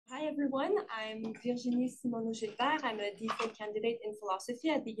everyone. I'm Virginie Simoneau-Gilbert. I'm a DPhil candidate in philosophy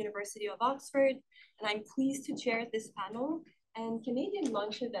at the University of Oxford, and I'm pleased to chair this panel and Canadian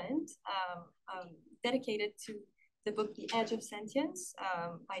launch event dedicated to the book The Edge of Sentience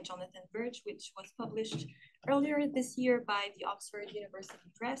by Jonathan Birch, which was published earlier this year by the Oxford University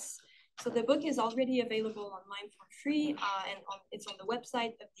Press. So the book is already available online for free, it's on the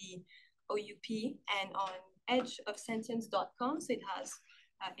website of the OUP and on edgeofsentience.com. So it has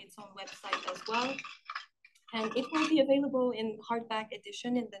its own website as well. And it will be available in hardback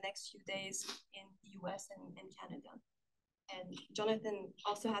edition in the next few days in the US and Canada. And Jonathan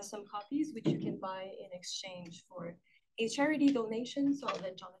also has some copies which you can buy in exchange for a charity donation. So I'll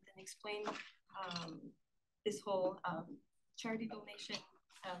let Jonathan explain this whole charity donation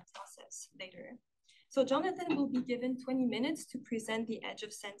process later. So Jonathan will be given 20 minutes to present The Edge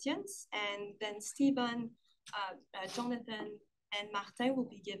of Sentience, and then Stevan, Jonathan, and Martin will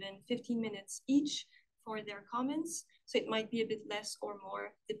be given 15 minutes each for their comments. So it might be a bit less or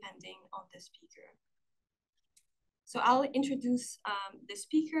more depending on the speaker. So I'll introduce the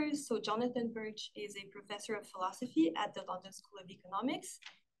speakers. So Jonathan Birch is a professor of philosophy at the London School of Economics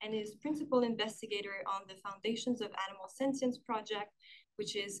and is principal investigator on the Foundations of Animal Sentience project,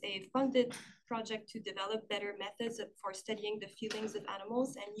 which is a funded project to develop better methods for studying the feelings of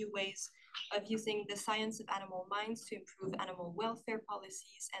animals and new ways of using the science of animal minds to improve animal welfare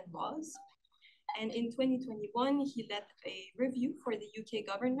policies and laws. And in 2021, he led a review for the UK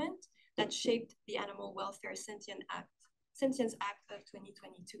government that shaped the Animal Welfare Sentience Act of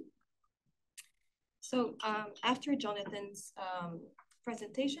 2022. So after Jonathan's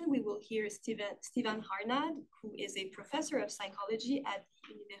presentation, we will hear Stevan Harnard, who is a professor of psychology at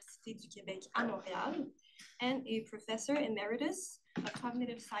the Université du Québec à Montréal and a professor emeritus of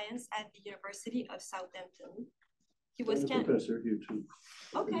cognitive science at the University of Southampton. He was a professor here too.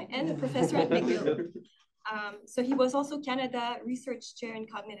 Okay, and a professor at McGill. So he was also Canada Research Chair in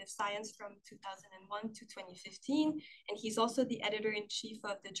Cognitive Science from 2001 to 2015, and he's also the editor-in-chief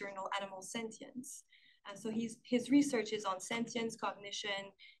of the journal Animal Sentience. So his research is on sentience,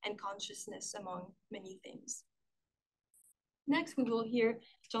 cognition, and consciousness, among many things. Next, we will hear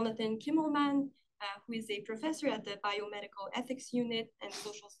Jonathan Kimmelman, who is a professor at the Biomedical Ethics Unit and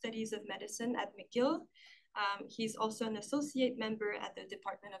Social Studies of Medicine at McGill. He's also an associate member at the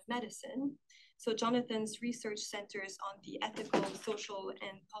Department of Medicine. So Jonathan's research centers on the ethical, social,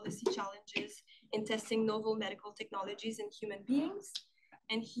 and policy challenges in testing novel medical technologies in human beings.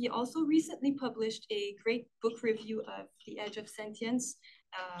 And he also recently published a great book review of The Edge of Sentience,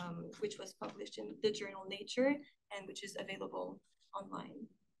 which was published in the journal Nature and which is available online.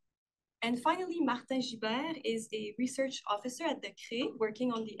 And finally, Martin Gibert is a research officer at the GRÉEA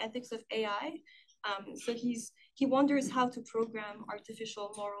working on the ethics of AI. So he wonders how to program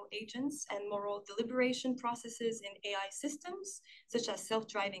artificial moral agents and moral deliberation processes in AI systems, such as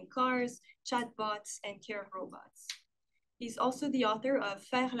self-driving cars, chatbots, and care robots. He's also the author of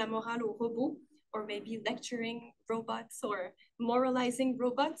Faire la morale aux robots, or maybe lecturing robots or moralizing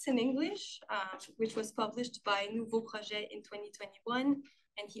robots in English, which was published by Nouveau Projet in 2021.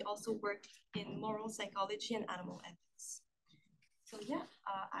 And he also worked in moral psychology and animal ethics. So yeah,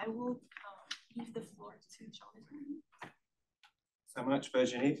 I will leave the floor to Jonathan. So much,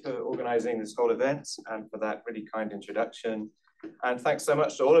 Virginie, for organizing this whole event and for that really kind introduction. And thanks so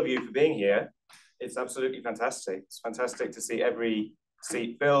much to all of you for being here. It's absolutely fantastic. It's fantastic to see every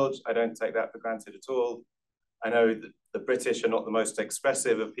seat filled. I don't take that for granted at all. I know that the British are not the most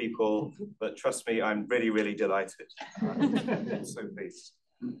expressive of people, but trust me, I'm really, really delighted. I'm so pleased.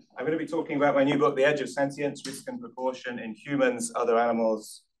 I'm going to be talking about my new book, The Edge of Sentience, Risk and Precaution in Humans, Other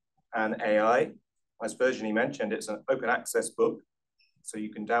Animals, and AI. As Virginie mentioned, it's an open access book, so you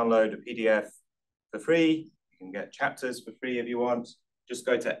can download a PDF for free. You can get chapters for free if you want. Just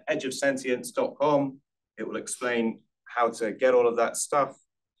go to edgeofsentience.com. It will explain how to get all of that stuff.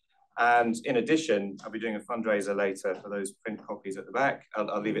 And in addition, I'll be doing a fundraiser later for those print copies at the back.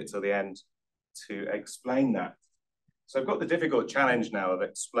 I'll leave it till the end to explain that. So I've got the difficult challenge now of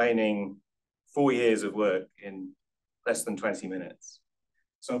explaining 4 years of work in less than 20 minutes.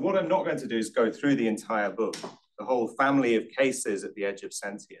 So what I'm not going to do is go through the entire book, the whole family of cases at the edge of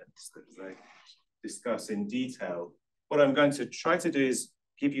sentience that I discuss in detail. What I'm going to try to do is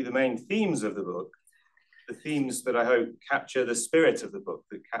give you the main themes of the book, the themes that I hope capture the spirit of the book,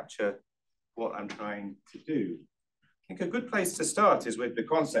 that capture what I'm trying to do. I think a good place to start is with the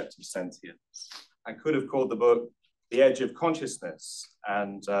concept of sentience. I could have called the book The Edge of Consciousness,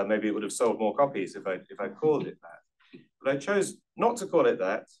 and maybe it would have sold more copies if I called it that. But I chose not to call it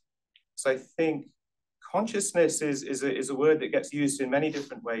that, because I think consciousness is a word that gets used in many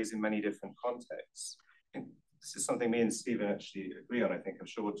different ways in many different contexts. And this is something me and Stevan actually agree on. I think I'm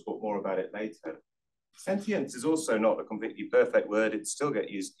sure we'll talk more about it later. Sentience is also not a completely perfect word. It still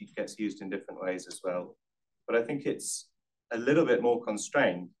gets used in different ways as well. But I think it's a little bit more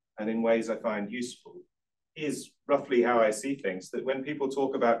constrained, and in ways I find useful, is roughly how I see things, that when people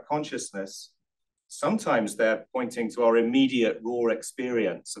talk about consciousness, sometimes they're pointing to our immediate raw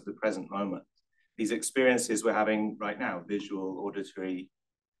experience of the present moment. These experiences we're having right now, visual, auditory,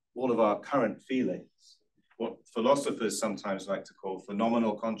 all of our current feelings, what philosophers sometimes like to call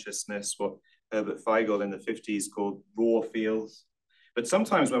phenomenal consciousness, what Herbert Feigl in the 50s called raw feels. But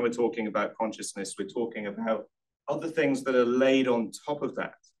sometimes when we're talking about consciousness, we're talking about other things that are laid on top of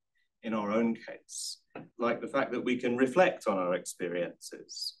that in our own case, like the fact that we can reflect on our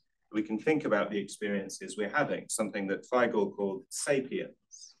experiences. We can think about the experiences we're having, something that Feigl called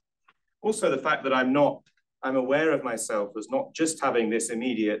sapience. Also the fact that I'm aware of myself as not just having this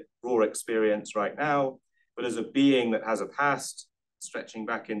immediate raw experience right now, but as a being that has a past stretching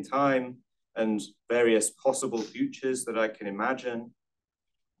back in time and various possible futures that I can imagine.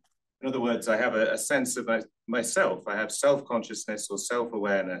 In other words, I have a sense of myself. I have self-consciousness or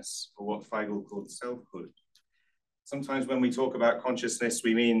self-awareness, or what Feigl called selfhood. Sometimes when we talk about consciousness,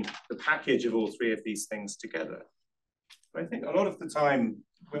 we mean the package of all three of these things together. But I think a lot of the time,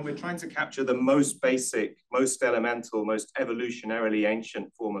 when we're trying to capture the most basic, most elemental, most evolutionarily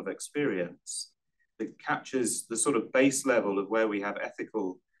ancient form of experience, that captures the sort of base level of where we have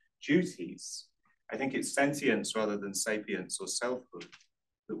ethical duties, I think it's sentience rather than sapience or selfhood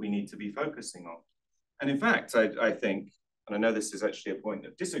that we need to be focusing on. And in fact, I think, and I know this is actually a point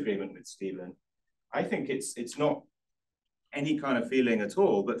of disagreement with Stevan, I think it's not any kind of feeling at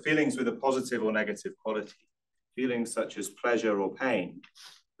all, but feelings with a positive or negative quality, feelings such as pleasure or pain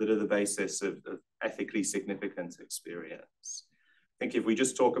that are the basis of ethically significant experience. I think if we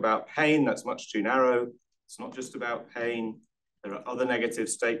just talk about pain, that's much too narrow. It's not just about pain. There are other negative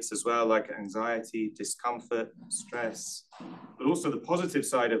states as well, like anxiety, discomfort, stress, but also the positive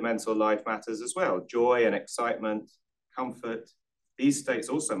side of mental life matters as well. Joy and excitement, comfort, these states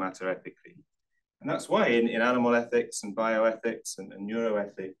also matter ethically. And that's why in animal ethics and bioethics and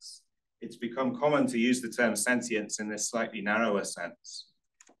neuroethics, it's become common to use the term sentience in this slightly narrower sense,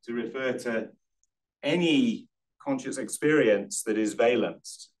 to refer to any conscious experience that is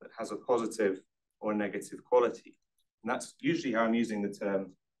valenced, that has a positive or negative quality. And that's usually how I'm using the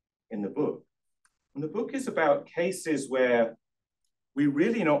term in the book. And the book is about cases where we're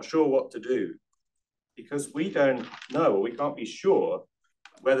really not sure what to do because we don't know, or we can't be sure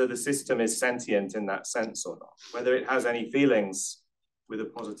whether the system is sentient in that sense or not, whether it has any feelings with a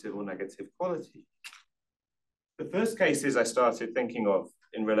positive or negative quality. The first cases I started thinking of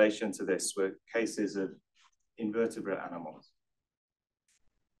in relation to this were cases of invertebrate animals,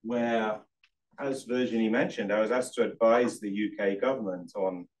 where, as Virginie mentioned, I was asked to advise the UK government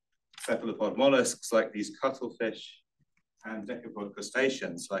on cephalopod mollusks like these cuttlefish and decapod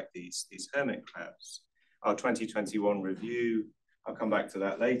crustaceans like these hermit crabs. Our 2021 review, I'll come back to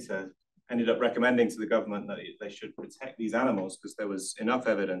that later, ended up recommending to the government that they should protect these animals because there was enough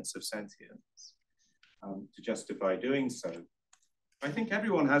evidence of sentience to justify doing so. I think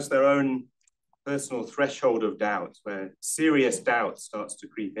everyone has their own personal threshold of doubt where serious doubt starts to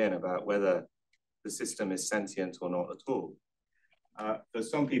creep in about whether the system is sentient or not at all. For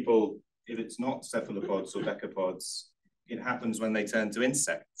some people, if it's not cephalopods or decapods, it happens when they turn to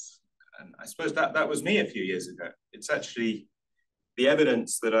insects. And I suppose that was me a few years ago. It's actually the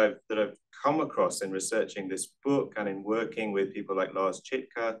evidence that I've come across in researching this book and in working with people like Lars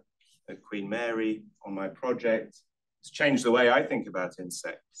Chitka at Queen Mary on my project. It's changed the way I think about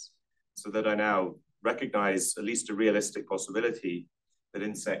insects so that I now recognize at least a realistic possibility that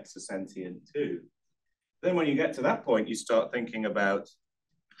insects are sentient too. Then when you get to that point, you start thinking about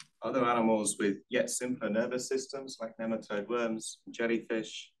other animals with yet simpler nervous systems like nematode worms and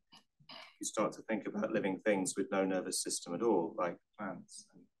jellyfish. You start to think about living things with no nervous system at all, like plants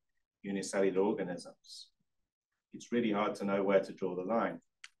and unicellular organisms. It's really hard to know where to draw the line.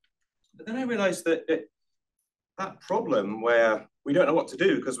 But then I realized that that problem where we don't know what to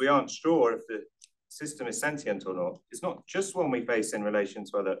do because we aren't sure if the system is sentient or not is not just one we face in relation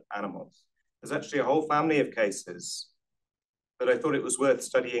to other animals. There's actually a whole family of cases that I thought it was worth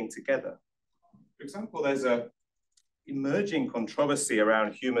studying together. For example, there's an emerging controversy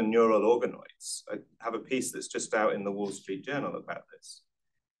around human neural organoids. I have a piece that's just out in the Wall Street Journal about this,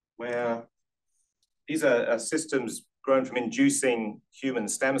 where these are systems grown from inducing human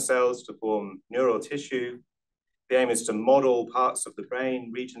stem cells to form neural tissue. The aim is to model parts of the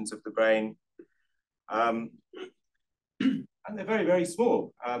brain, regions of the brain. And they're very, very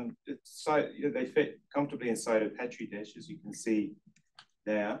small. They fit comfortably inside a Petri dish, as you can see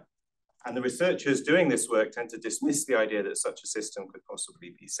there. And the researchers doing this work tend to dismiss the idea that such a system could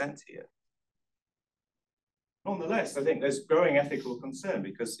possibly be sentient. Nonetheless, I think there's growing ethical concern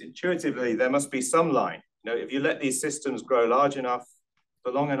because intuitively there must be some line. You know, if you let these systems grow large enough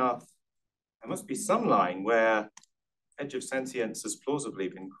for long enough, there must be some line where edge of sentience has plausibly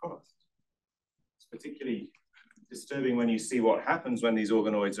been crossed. It's particularly disturbing when you see what happens when these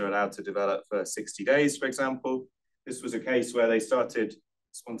organoids are allowed to develop for 60 days, for example. This was a case where they started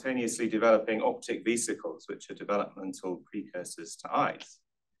spontaneously developing optic vesicles, which are developmental precursors to eyes.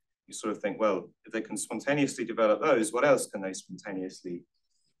 You sort of think, well, if they can spontaneously develop those, what else can they spontaneously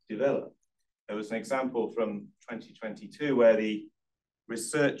develop? There was an example from 2022 where the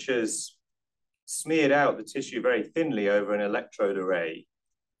researchers smeared out the tissue very thinly over an electrode array.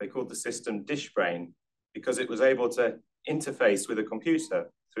 They called the system dish brain because it was able to interface with a computer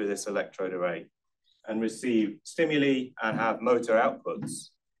through this electrode array and receive stimuli and have motor outputs.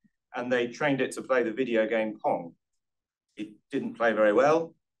 And they trained it to play the video game Pong. It didn't play very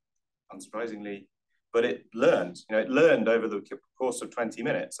well, unsurprisingly, but it learned. You know, it learned over the course of 20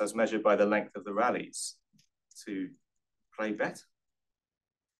 minutes, as measured by the length of the rallies, to play better.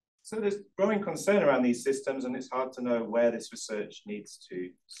 So there's growing concern around these systems, and it's hard to know where this research needs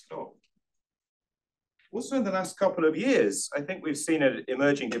to stop. Also, in the last couple of years, I think we've seen an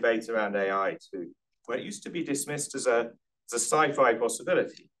emerging debate around AI too, where it used to be dismissed as a sci-fi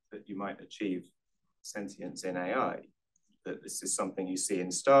possibility that you might achieve sentience in AI, that this is something you see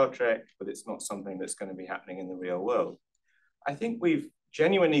in Star Trek, but it's not something that's going to be happening in the real world. I think we've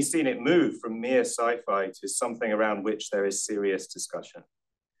genuinely seen it move from mere sci-fi to something around which there is serious discussion.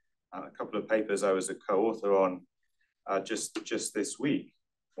 A couple of papers I was a co-author on just this week,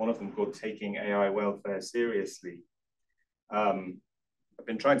 one of them called Taking AI Welfare Seriously. I've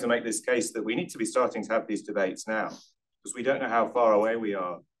been trying to make this case that we need to be starting to have these debates now, because we don't know how far away we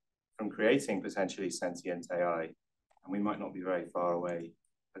are from creating potentially sentient AI, and we might not be very far away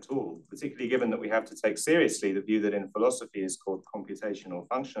at all, particularly given that we have to take seriously the view that in philosophy is called computational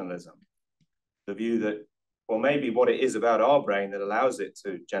functionalism, the view that, well, maybe what it is about our brain that allows it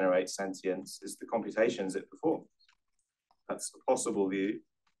to generate sentience is the computations it performs. That's a possible view.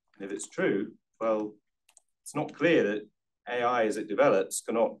 And if it's true, well, it's not clear that AI as it develops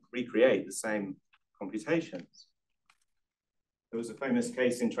cannot recreate the same computations. There was a famous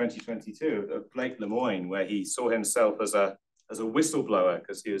case in 2022 of Blake Lemoine, where he saw himself as a whistleblower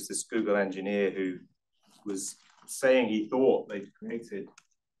because he was this Google engineer who was saying he thought they'd created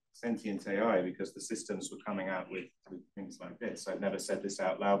sentient AI because the systems were coming out with things like this. I've never said this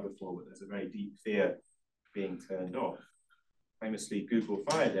out loud before, but there's a very deep fear being turned off. Famously, Google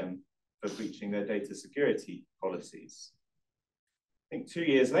fired him for breaching their data security policies. I think 2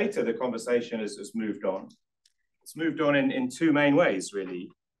 years later, the conversation has moved on. It's moved on in two main ways, really.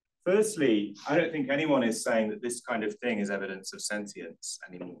 Firstly, I don't think anyone is saying that this kind of thing is evidence of sentience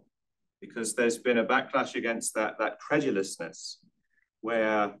anymore, because there's been a backlash against that credulousness,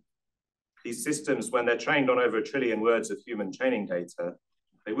 where these systems, when they're trained on over 1 trillion words of human training data,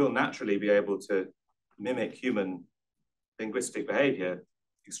 they will naturally be able to mimic human linguistic behavior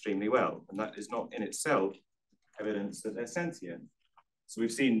extremely well. And that is not in itself evidence that they're sentient. So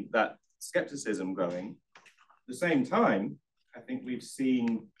we've seen that skepticism growing. At the same time, I think we've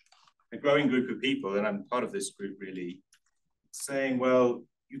seen a growing group of people, and I'm part of this group really, saying, well,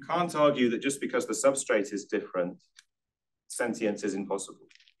 you can't argue that just because the substrate is different, sentience is impossible.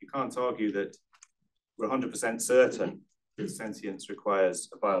 You can't argue that we're 100% certain that sentience requires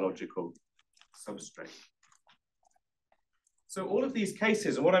a biological substrate. So all of these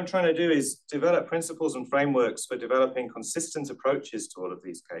cases, and what I'm trying to do is develop principles and frameworks for developing consistent approaches to all of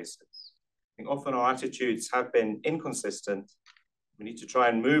these cases. I think often our attitudes have been inconsistent. We need to try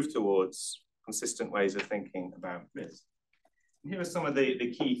and move towards consistent ways of thinking about risk. And here are some of the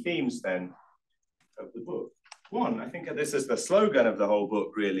key themes then of the book. One, I think this is the slogan of the whole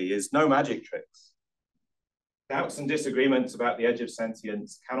book really, is no magic tricks. Doubts and disagreements about the edge of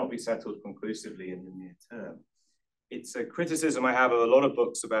sentience cannot be settled conclusively in the near term. It's a criticism I have of a lot of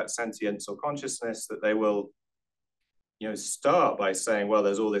books about sentience or consciousness, that they will, start by saying, well,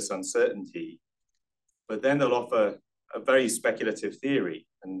 there's all this uncertainty, but then they'll offer a very speculative theory,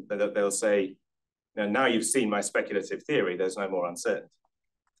 and they'll say, now you've seen my speculative theory, there's no more uncertainty.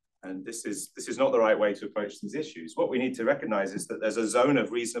 And this is not the right way to approach these issues. What we need to recognize is that there's a zone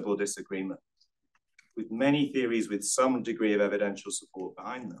of reasonable disagreement with many theories with some degree of evidential support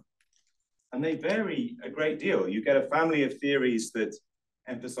behind them. And they vary a great deal. You get a family of theories that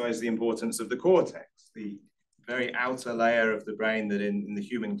emphasize the importance of the cortex, the very outer layer of the brain that in the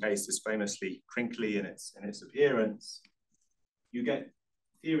human case is famously crinkly in its appearance. You get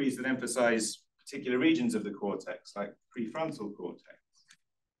theories that emphasize particular regions of the cortex, like prefrontal cortex.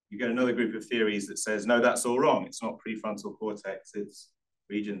 You get another group of theories that says, no, that's all wrong. It's not prefrontal cortex, it's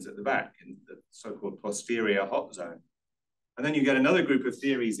regions at the back in the so-called posterior hot zone. And then you get another group of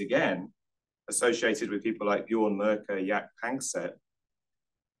theories again, associated with people like Bjorn Merker, Jaak Panksepp,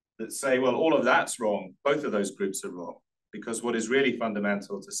 that say, well, all of that's wrong. Both of those groups are wrong, because what is really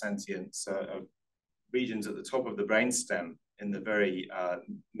fundamental to sentience are regions at the top of the brainstem, in the very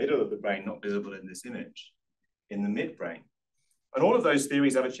middle of the brain, not visible in this image, in the midbrain. And all of those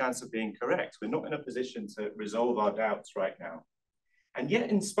theories have a chance of being correct. We're not in a position to resolve our doubts right now. And yet,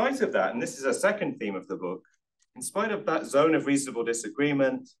 in spite of that, and this is a second theme of the book, in spite of that zone of reasonable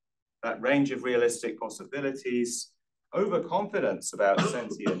disagreement, that range of realistic possibilities, overconfidence about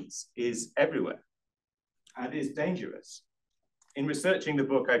sentience is everywhere and is dangerous. In researching the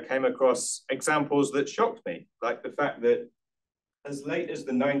book, I came across examples that shocked me, like the fact that as late as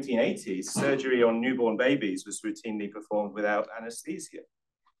the 1980s, surgery on newborn babies was routinely performed without anesthesia.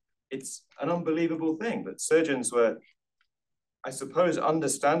 It's an unbelievable thing, but surgeons were, I suppose,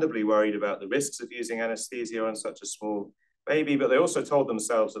 understandably worried about the risks of using anesthesia on such a small baby, but they also told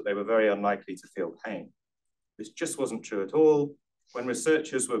themselves that they were very unlikely to feel pain. This just wasn't true at all. When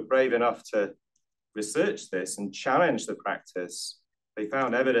researchers were brave enough to research this and challenge the practice, they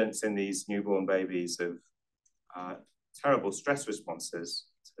found evidence in these newborn babies of terrible stress responses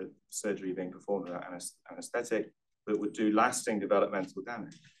to surgery being performed without anesthetic that would do lasting developmental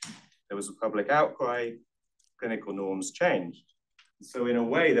damage. There was a public outcry, clinical norms changed. So in a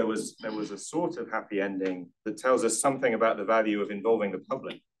way, there was a sort of happy ending that tells us something about the value of involving the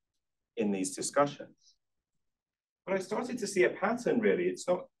public in these discussions. But I started to see a pattern, really. It's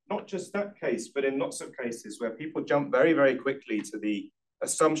not just that case, but in lots of cases where people jump very, very quickly to the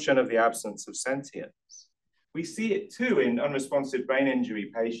assumption of the absence of sentience. We see it too in unresponsive brain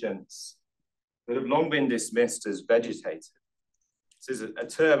injury patients that have long been dismissed as vegetative. This is a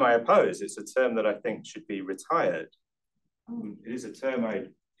term I oppose. It's a term that I think should be retired. It is a term I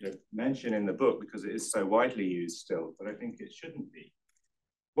mention in the book because it is so widely used still, but I think it shouldn't be.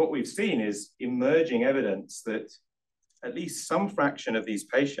 What we've seen is emerging evidence that at least some fraction of these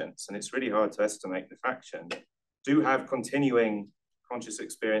patients, and it's really hard to estimate the fraction, do have continuing conscious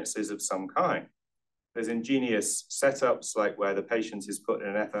experiences of some kind. There's ingenious setups like where the patient is put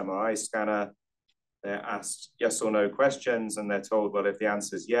in an fMRI scanner, they're asked yes or no questions, and they're told, well, if the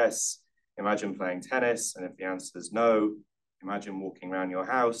answer is yes, imagine playing tennis, and if the answer is no, imagine walking around your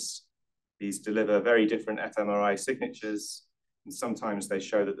house. These deliver very different fMRI signatures, and sometimes they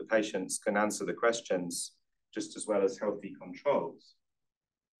show that the patients can answer the questions just as well as healthy controls.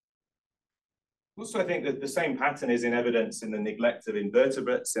 Also, I think that the same pattern is in evidence in the neglect of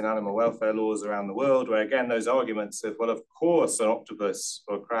invertebrates in animal welfare laws around the world, where again, those arguments of, well, of course, an octopus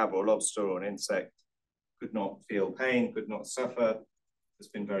or a crab or lobster or an insect could not feel pain, could not suffer, has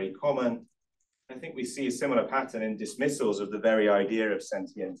been very common. I think we see a similar pattern in dismissals of the very idea of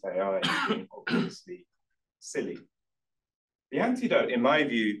sentient AI as being obviously silly. The antidote, in my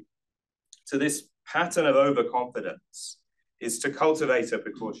view, to this pattern of overconfidence is to cultivate a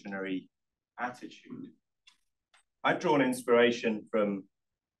precautionary attitude. I've drawn inspiration from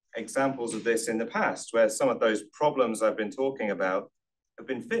examples of this in the past, where some of those problems I've been talking about have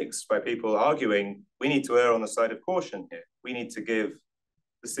been fixed by people arguing, we need to err on the side of caution here. We need to give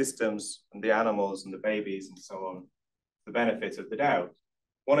the systems and the animals and the babies and so on the benefit of the doubt.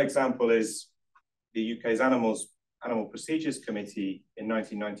 One example is the UK's Animal Procedures Committee in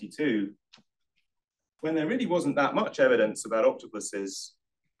 1992, when there really wasn't that much evidence about octopuses,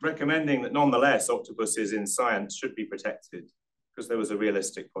 recommending that nonetheless octopuses in science should be protected because there was a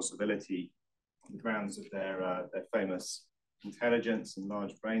realistic possibility on the grounds of their famous intelligence and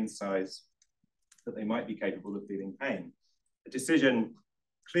large brain size that they might be capable of feeling pain. A decision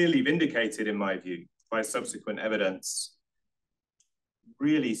clearly vindicated, in my view, by subsequent evidence,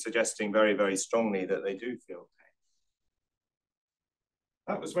 really suggesting very, very strongly that they do feel pain.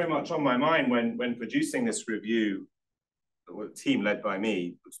 That was very much on my mind when producing this review. The team led by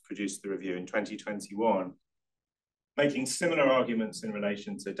me produced the review in 2021, making similar arguments in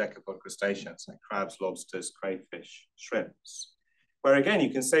relation to decapod crustaceans like crabs, lobsters, crayfish, shrimps, where again, you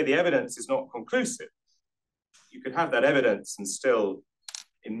can say the evidence is not conclusive. You could have that evidence and still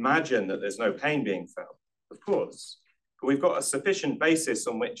imagine that there's no pain being felt, of course, but we've got a sufficient basis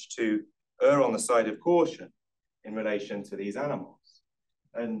on which to err on the side of caution in relation to these animals.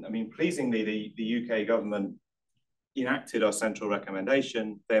 And I mean, pleasingly, the UK government enacted our central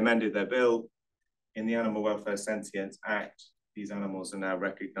recommendation. They amended their bill. In the Animal Welfare Sentience Act, these animals are now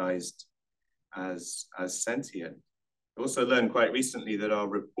recognized as sentient. I also learned quite recently that our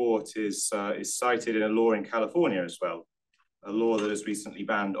report is cited in a law in California as well, a law that has recently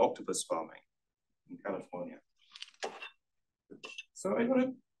banned octopus farming in California. So I want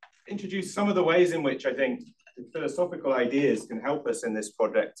to introduce some of the ways in which I think the philosophical ideas can help us in this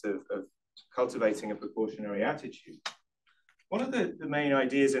project of cultivating a precautionary attitude. One of the main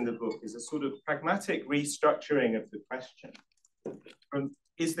ideas in the book is a sort of pragmatic restructuring of the question from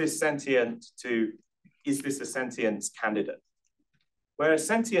is this sentient to is this a sentience candidate? Where a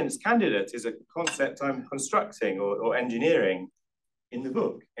sentience candidate is a concept I'm constructing or engineering in the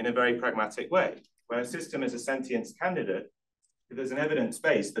book in a very pragmatic way. Where a system is a sentience candidate, there's an evidence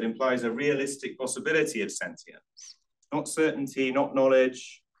base that implies a realistic possibility of sentience. Not certainty, not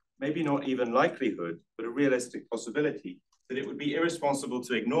knowledge, maybe not even likelihood, but a realistic possibility that it would be irresponsible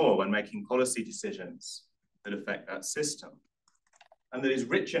to ignore when making policy decisions that affect that system. And that is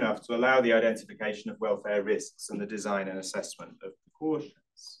rich enough to allow the identification of welfare risks and the design and assessment of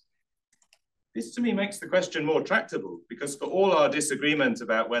precautions. This to me makes the question more tractable because for all our disagreement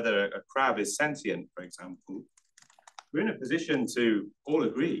about whether a crab is sentient, for example, we're in a position to all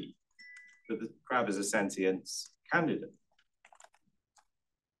agree that the crab is a sentience candidate.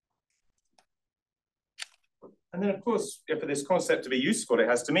 And then, of course, for this concept to be useful, it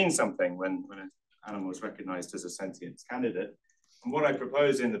has to mean something when an animal is recognized as a sentience candidate. And what I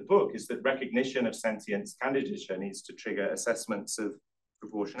propose in the book is that recognition of sentience candidature needs to trigger assessments of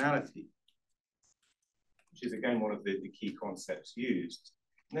proportionality, which is, again, one of the key concepts used.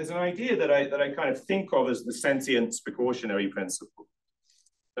 And there's an idea that I kind of think of as the sentience precautionary principle.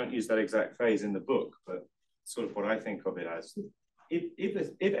 Don't use that exact phrase in the book, but sort of what I think of it as.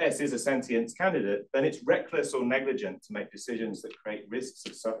 If S is a sentience candidate, then it's reckless or negligent to make decisions that create risks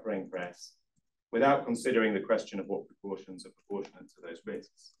of suffering for S without considering the question of what precautions are proportionate to those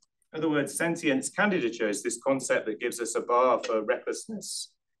risks. In other words, sentience candidature is this concept that gives us a bar for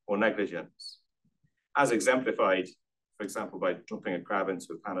recklessness or negligence, as exemplified, for example, by dropping a crab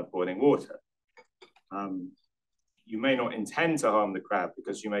into a pan of boiling water. You may not intend to harm the crab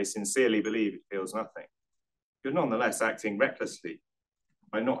because you may sincerely believe it feels nothing. You're nonetheless acting recklessly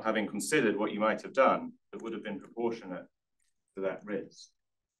by not having considered what you might have done that would have been proportionate to that risk.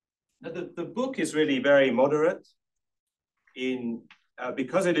 Now, the book is really very moderate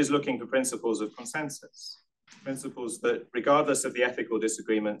because it is looking for principles of consensus, principles that, regardless of the ethical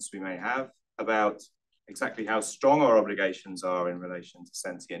disagreements we may have about exactly how strong our obligations are in relation to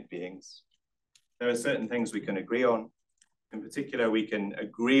sentient beings, there are certain things we can agree on. In particular, we can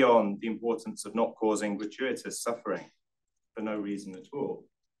agree on the importance of not causing gratuitous suffering for no reason at all.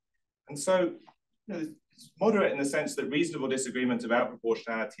 And so, it's moderate in the sense that reasonable disagreement about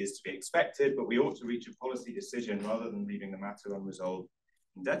proportionality is to be expected, but we ought to reach a policy decision rather than leaving the matter unresolved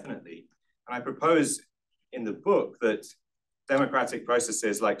indefinitely. And I propose in the book that democratic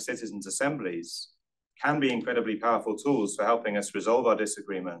processes like citizens' assemblies can be incredibly powerful tools for helping us resolve our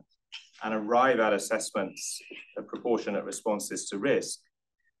disagreement and arrive at assessments of proportionate responses to risk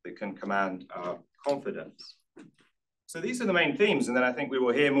that can command our confidence. So these are the main themes, and then I think we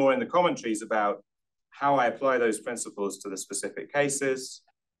will hear more in the commentaries about how I apply those principles to the specific cases,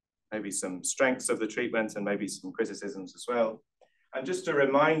 maybe some strengths of the treatment and maybe some criticisms as well. And just a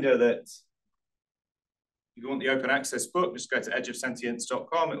reminder that if you want the open access book, just go to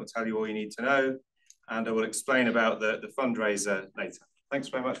edgeofsentience.com. It will tell you all you need to know. And I will explain about the fundraiser later. Thanks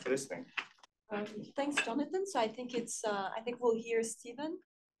very much for listening. Thanks, Jonathan. So I think we'll hear Stevan.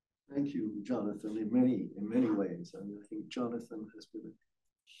 Thank you, Jonathan, in many ways. I mean, I think Jonathan has been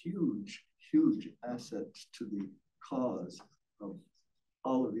a huge asset to the cause of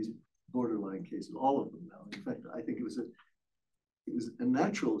all of these borderline cases, all of them now. In fact, I think it was a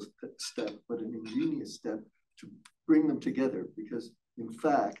natural step, but an ingenious step to bring them together because, in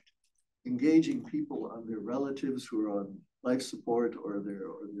fact, engaging people on their relatives who are on life support or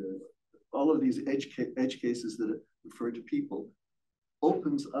all of these edge cases that refer to people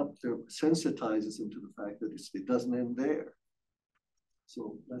opens up sensitizes them to the fact that it doesn't end there.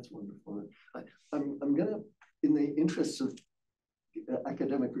 So that's wonderful. I'm gonna, in the interests of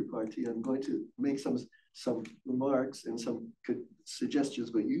academic repartee, I'm going to make some remarks and some suggestions,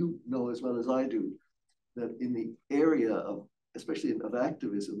 but you know as well as I do that in the area of, especially of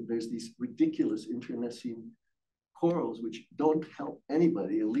activism, there's these ridiculous internecine quarrels which don't help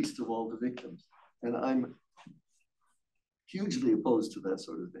anybody, and least of all the victims. And I'm hugely opposed to that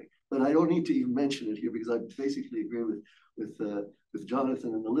sort of thing. But I don't need to even mention it here because I basically agree with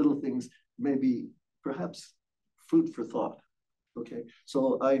Jonathan, and the little things maybe perhaps food for thought. Okay,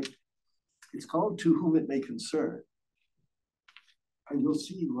 so it's called To Whom It May Concern. And you'll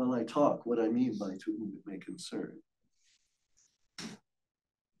see while I talk what I mean by to whom it may concern.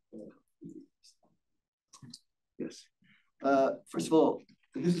 Yes. First of all,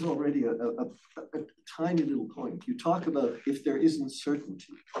 this is already a tiny little point. You talk about if there isn't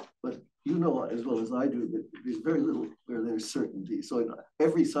certainty, but you know as well as I do that there's very little where there's certainty. So in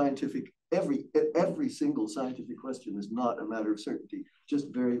every single scientific question is not a matter of certainty,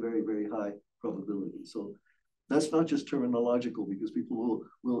 just very, very, very high probability. So that's not just terminological, because people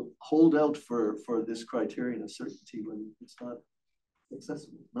will hold out for this criterion of certainty when it's not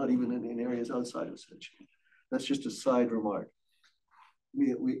accessible, not even in areas outside of certainty. That's just a side remark.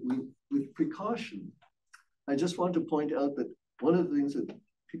 With precaution, I just want to point out that one of the things that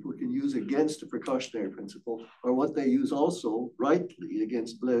people can use against a precautionary principle are what they use also rightly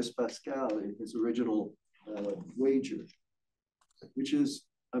against Blaise Pascal in his original wager, which is,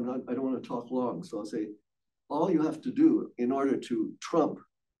 I don't want to talk long, so I'll say, all you have to do in order to trump,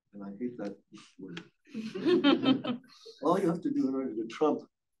 and I hate that word, all you have to do in order to trump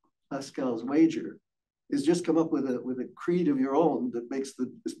Pascal's wager is just come up with a creed of your own that makes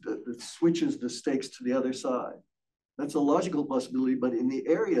that switches the stakes to the other side. That's a logical possibility, but in the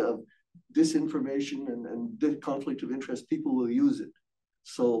area of disinformation and conflict of interest, people will use it.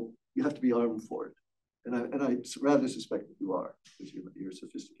 So you have to be armed for it. And I rather suspect that you are, because you're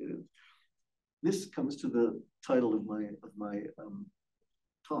sophisticated. This comes to the title of my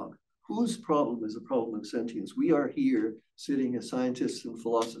talk. Whose problem is the problem of sentience? We are here sitting as scientists and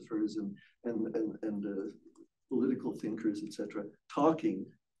philosophers and political thinkers, etc., talking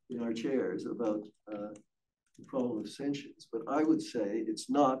in our chairs about the problem of sentience. But I would say it's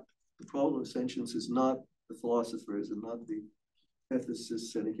not, the problem of sentience is not the philosophers and not the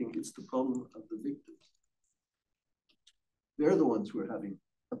ethicists, anything. It's the problem of the victims. They're the ones who are having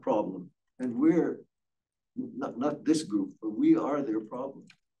a problem. And we're, not this group, but we are their problem.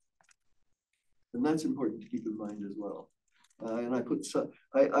 And that's important to keep in mind as well. And I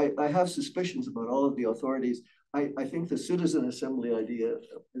have suspicions about all of the authorities. I think the citizen assembly idea,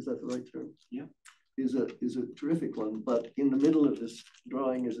 is that the right term? Yeah. Is a terrific one, but in the middle of this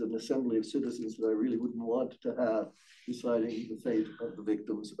drawing is an assembly of citizens that I really wouldn't want to have deciding the fate of the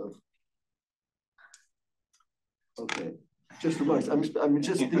victims of. Okay, just remarks. I'm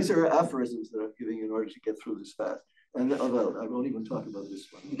just, these are aphorisms that I'm giving in order to get through this fast. And well, I won't even talk about this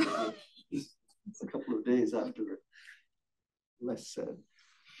one. It's a couple of days after less said.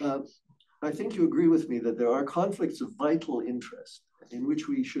 I think you agree with me that there are conflicts of vital interest in which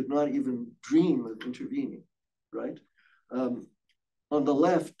we should not even dream of intervening, right? On the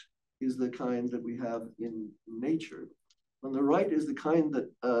left is the kind that we have in nature. On the right is the kind that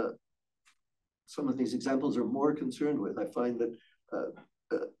some of these examples are more concerned with. I find that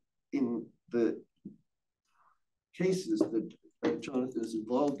in the cases that Jonathan is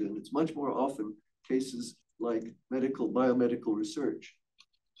involved in, it's much more often cases like biomedical research,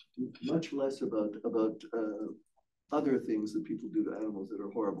 much less about other things that people do to animals that are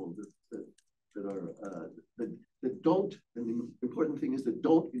horrible, that don't, and the important thing is that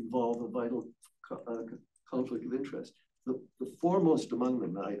don't involve a vital conflict of interest. The foremost among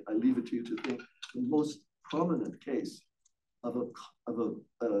them, I leave it to you to think, the most prominent case of a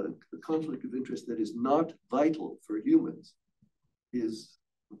conflict of interest that is not vital for humans is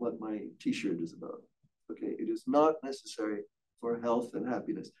what my t-shirt is about. Okay, it is not necessary for health and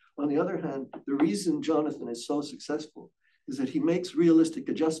happiness. On the other hand, the reason Jonathan is so successful is that he makes realistic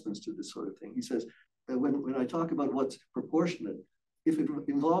adjustments to this sort of thing. He says, when I talk about what's proportionate, if it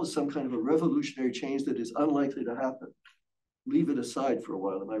involves some kind of a revolutionary change that is unlikely to happen, leave it aside for a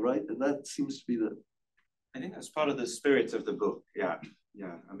while. Am I right? And that seems to be the... I think that's part of the spirit of the book. Yeah,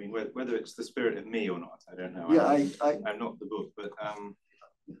 yeah. I mean, whether it's the spirit of me or not, I don't know. Yeah, I'm not the book, but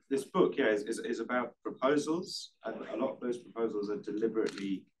this book, yeah, is about proposals, and a lot of those proposals are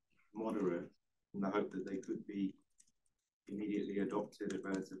deliberately moderate in the hope that they could be immediately adopted at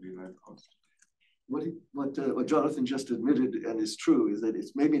relatively low cost. What Jonathan just admitted, and is true, is that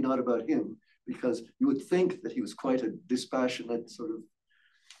it's maybe not about him, because you would think that he was quite a dispassionate sort of,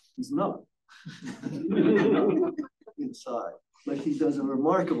 he's not inside, but he does a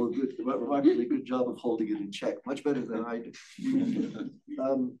remarkably good job of holding it in check, much better than I do.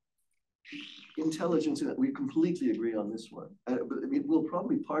 Intelligence, we completely agree on this one. But I mean, we'll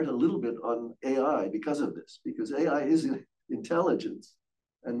probably part a little bit on AI because of this, because AI is intelligence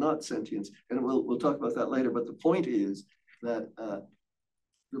and not sentience. And we'll talk about that later. But the point is that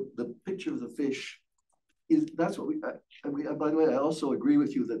the picture of the fish that's what by the way, I also agree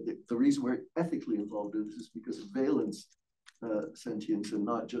with you that the reason we're ethically involved in this is because of valence sentience and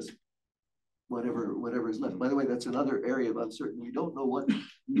not just whatever is left. By the way, that's another area of uncertainty. We don't know what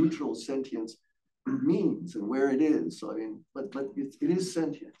neutral sentience means and where it is. So I mean, but it is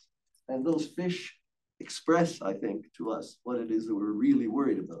sentience, and those fish express, I think, to us what it is that we're really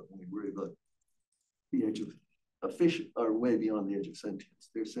worried about when we worry about the edge of fish are way beyond the edge of sentience.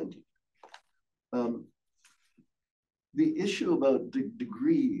 They're sentient. The issue about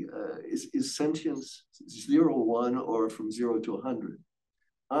degree is sentience 0, 1, or from 0 to 100.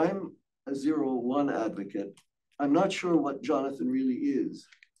 I'm a 0, 1 advocate. I'm not sure what Jonathan really is,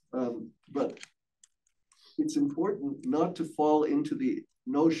 but it's important not to fall into the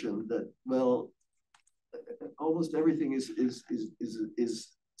notion that, well, almost everything is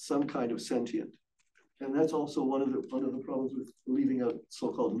some kind of sentient. And that's also one of the problems with leaving out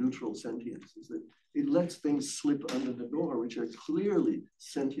so-called neutral sentience, is that it lets things slip under the door, which are clearly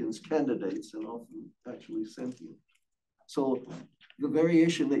sentience candidates and often actually sentient. So the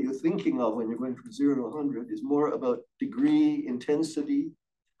variation that you're thinking of when you're going from 0 to 100 is more about degree, intensity,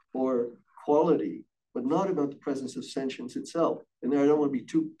 or quality, but not about the presence of sentience itself. And there I don't want to be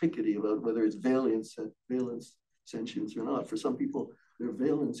too pickety about whether it's valence sentience or not. For some people, there are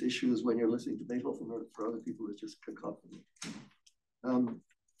valence issues when you're listening to Beethoven, or for other people, it's just cacophony.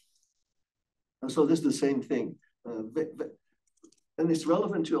 And so this is the same thing. And it's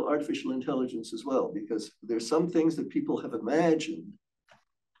relevant to artificial intelligence as well, because there's some things that people have imagined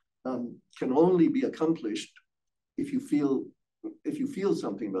can only be accomplished if you feel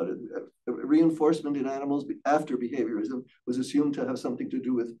something about it. Reinforcement in animals after behaviorism was assumed to have something to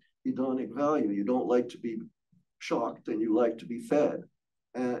do with hedonic value. You don't like to be shocked and you like to be fed.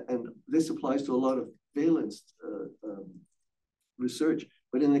 And this applies to a lot of valence research.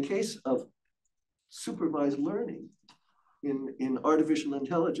 But in the case of supervised learning in artificial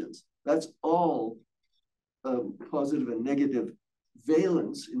intelligence, that's all positive and negative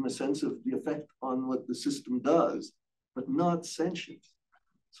valence in the sense of the effect on what the system does, but not sentience.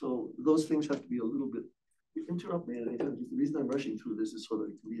 So those things have to be a little bit, interrupt me. The reason I'm rushing through this is so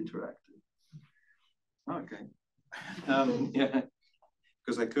that it can be interactive. Okay. Yeah,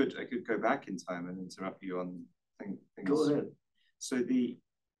 because I could go back in time and interrupt you on things. Go ahead. So the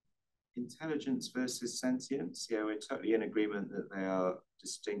intelligence versus sentience, yeah, we're totally in agreement that they are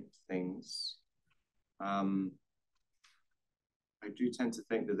distinct things. I do tend to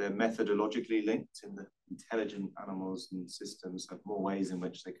think that they're methodologically linked, in that intelligent animals and systems have more ways in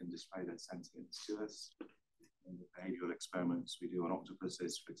which they can display their sentience to us. In the behavioral experiments we do on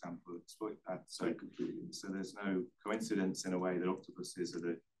octopuses, for example, exploit that. So there's no coincidence in a way that octopuses are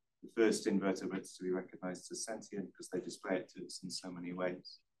the first invertebrates to be recognized as sentient, because they display it to us in so many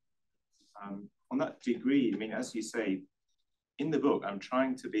ways. On that degree, I mean, as you say, in the book, I'm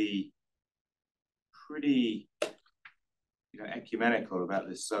trying to be pretty ecumenical about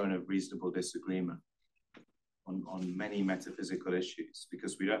this zone of reasonable disagreement on many metaphysical issues,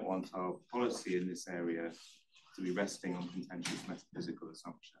 because we don't want our policy in this area to be resting on contentious metaphysical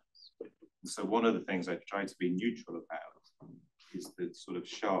assumptions. And so one of the things I try to be neutral about is the sort of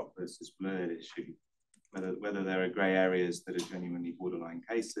sharp versus blurred issue, whether there are gray areas that are genuinely borderline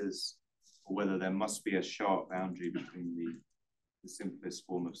cases, or whether there must be a sharp boundary between the simplest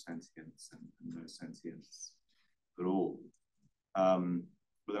form of sentience and no sentience at all.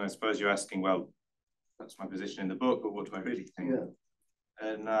 But then I suppose you're asking, well, that's my position in the book, but what do I really think? Yeah.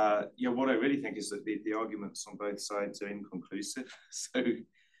 And what I really think is that the arguments on both sides are inconclusive.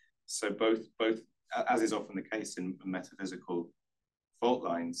 So both, as is often the case in metaphysical fault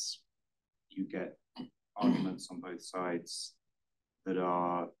lines, you get arguments on both sides that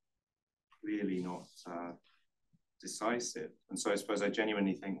are really not decisive. And so I suppose I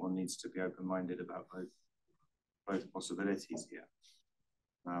genuinely think one needs to be open-minded about both possibilities here.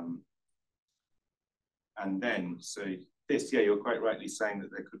 And then, so this, you're quite rightly saying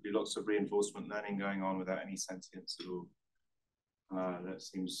that there could be lots of reinforcement learning going on without any sentience at all. That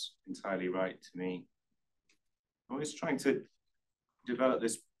seems entirely right to me. I'm always trying to develop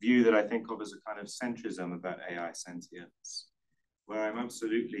this view that I think of as a kind of centrism about AI sentience, where I'm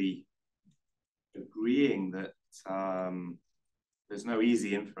absolutely agreeing that there's no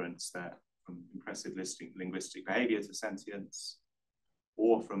easy inference there from impressive linguistic behavior to sentience,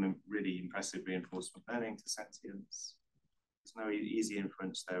 or from really impressive reinforcement learning to sentience. There's no easy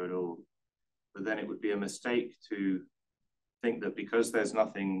inference there at all. But then it would be a mistake to think that because there's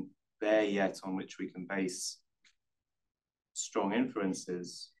nothing there yet on which we can base strong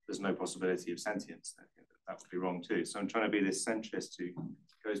inferences, there's no possibility of sentience. That would be wrong too. So I'm trying to be this centrist who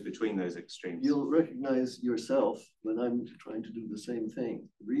goes between those extremes. You'll recognize yourself when I'm trying to do the same thing.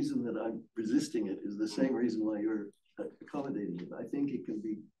 The reason that I'm resisting it is the same reason why you're accommodating it. I think it can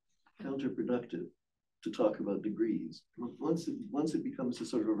be counterproductive to talk about degrees. Once it becomes a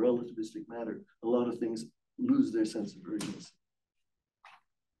sort of a relativistic matter, a lot of things lose their sense of urgency.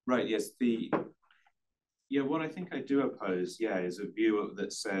 Right, yes. What I think I do oppose, is a view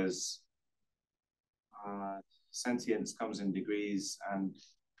that says sentience comes in degrees and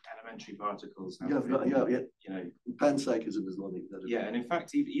elementary particles have panpsychism is one thing. And in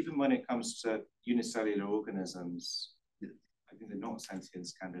fact, even when it comes to unicellular organisms, I think they're not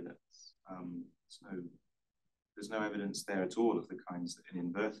sentience candidates. There's no evidence there at all of the kinds that in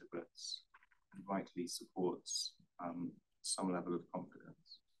invertebrates vitally supports some level of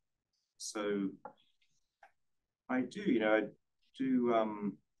confidence. So I do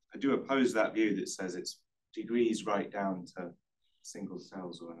oppose that view that says it's degrees right down to single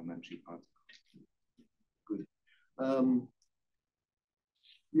cells or elementary particles. Good.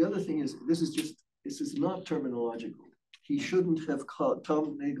 The other thing is, this is not terminological. He shouldn't have called,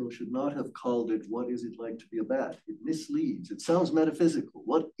 Tom Nagel should not have called it, what is it like to be a bat? It misleads. It sounds metaphysical.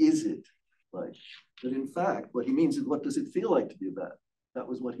 What is it like? But in fact, what he means is, what does it feel like to be a bat? That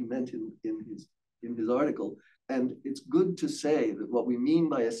was what he meant in his article. And it's good to say that what we mean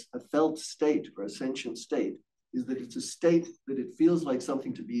by a felt state or a sentient state is that it's a state that it feels like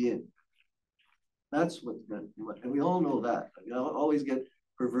something to be in. That's what's meant. And we all know that. I always get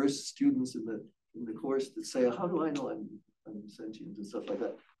perverse students in the course that say, how do I know I'm sentient and stuff like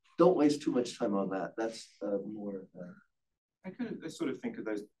that? Don't waste too much time on that. That's more. I sort of think of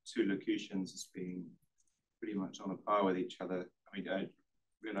those two locutions as being pretty much on a par with each other. I mean, I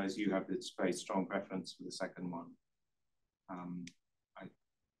realize you have this very strong preference for the second one. I'm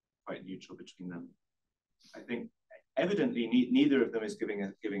quite neutral between them. I think evidently neither of them is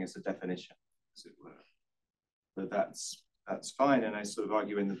giving us a definition, as it were. But that's fine, and I sort of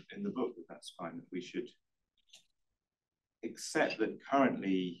argue in the book that that's fine, that we should accept that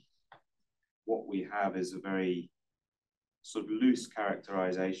currently what we have is a very sort of loose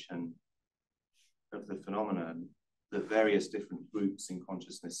characterization of the phenomenon that various different groups in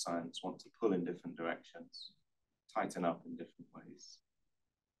consciousness science want to pull in different directions, tighten up in different ways,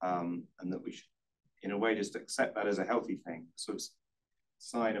 and that we should, in a way, just accept that as a healthy thing, sort of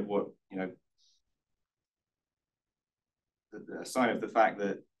sign of what, a sign of the fact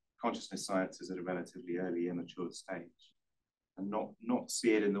that consciousness science is at a relatively early, immature stage, and not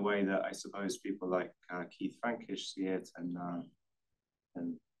see it in the way that I suppose people like Keith Frankish see it, and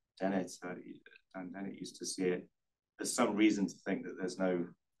Dennett, Dan Dennett used to see it. There's some reason to think that that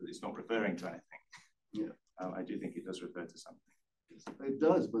it's not referring to anything. Yeah, I do think it does refer to something. It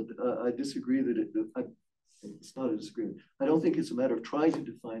does, but I disagree that it's not a disagreement. I don't think it's a matter of trying to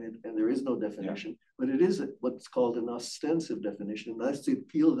define it, and there is no definition, but it is what's called an ostensive definition. And that's the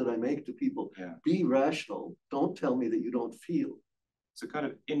appeal that I make to people. Yeah. Be rational. Don't tell me that you don't feel. It's a kind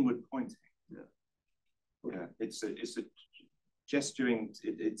of inward pointing. Yeah. Okay. Yeah. It's a gesturing.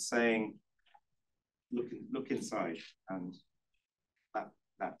 It's saying, look inside, and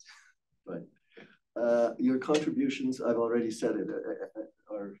that. Right. Your contributions, I've already said it,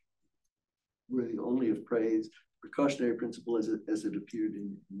 are worthy only of praise. Precautionary principle as it appeared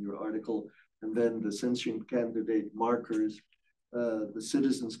in your article, and then the sentient candidate markers, the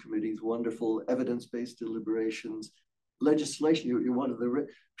citizens committees, wonderful evidence-based deliberations, legislation. You're one of the.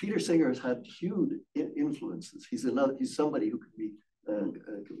 Peter Singer has had huge influences. He's somebody who can be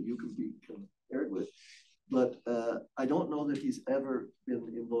you can be compared with. But I don't know that he's ever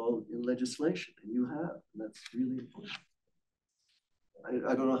been involved in legislation, and you have, and that's really important.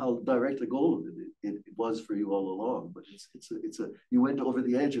 I don't know how direct a goal of it was for you all along, but you went over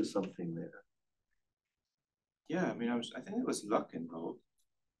the edge of something there. Yeah, I mean, I think there was luck involved,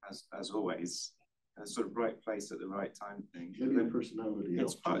 as always, a sort of right place at the right time thing. Maybe a personality.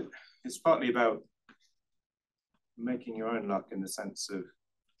 It's partly about making your own luck in the sense of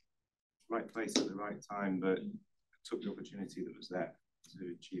right place at the right time, but took the opportunity that was there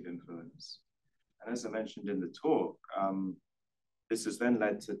to achieve influence. And as I mentioned in the talk, this has then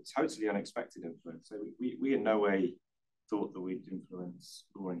led to totally unexpected influence. So we in no way thought that we'd influence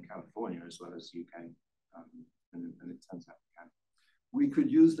law in California as well as UK, and it turns out we can. We could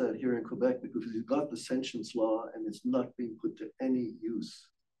use that here in Quebec because we've got the sentience law and it's not being put to any use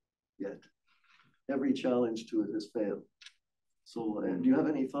yet. Every challenge to it has failed. So, do you have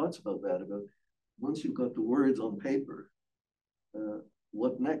any thoughts about that? About once you've got the words on paper,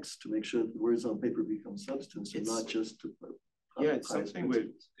 what next to make sure that the words on paper become substance and not just to yeah, it's something we're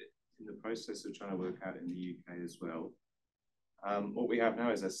in the process of trying to work out in the UK as well. What we have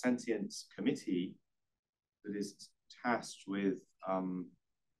now is a sentience committee that is tasked with,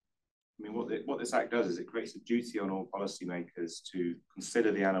 what this act does is it creates a duty on all policymakers to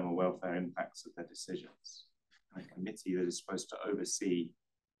consider the animal welfare impacts of their decisions. And a committee that is supposed to oversee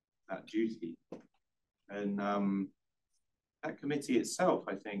that duty. And that committee itself,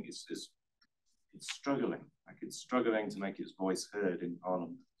 I think, it's struggling. Like, it's struggling to make its voice heard in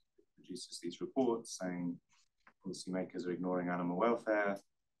Parliament. It produces these reports saying policymakers are ignoring animal welfare,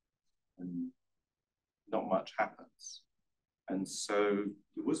 and not much happens. And so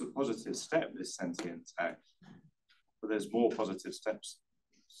it was a positive step, this Sentience Act, but there's more positive steps,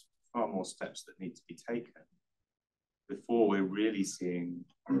 far more steps that need to be taken before we're really seeing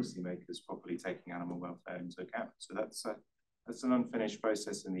policymakers properly taking animal welfare into account. So that's an unfinished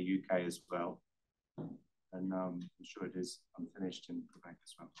process in the UK as well. And I'm sure it is unfinished in Quebec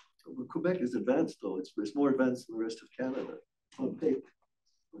as well. Well, Quebec is advanced, though. It's more advanced than the rest of Canada. On paper.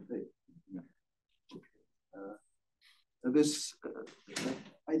 Yeah. Okay.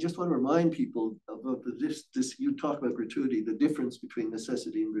 I just want to remind people about this. You talk about gratuity, the difference between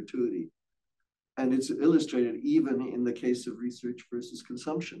necessity and gratuity. And it's illustrated even in the case of research versus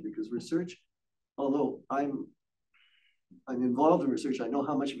consumption, because research, although I'm involved in research, I know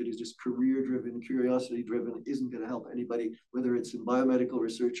how much of it is just career-driven, curiosity-driven, isn't going to help anybody, whether it's in biomedical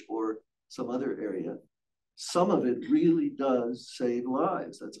research or some other area. Some of it really does save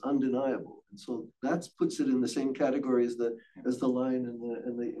lives. That's undeniable. And so that puts it in the same category as the lion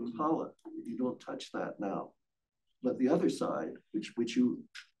and the impala. You don't touch that now. But the other side, which you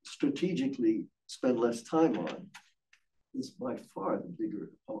strategically spend less time on, is by far the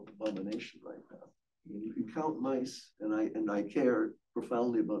bigger abomination right now. I mean, you can count mice, and I care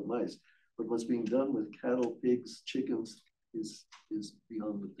profoundly about mice, but what's being done with cattle, pigs, chickens is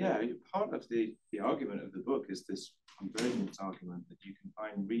beyond the pale. Yeah, part of the argument of the book is this convergence argument that you can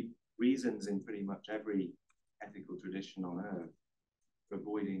find reasons in pretty much every ethical tradition on earth for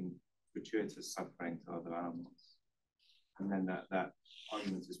avoiding gratuitous suffering to other animals. And then that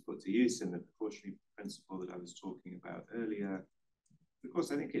argument is put to use in the precautionary principle that I was talking about earlier. Of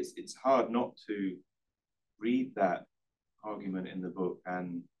course, I think it's hard not to read that argument in the book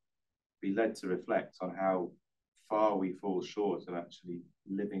and be led to reflect on how far we fall short of actually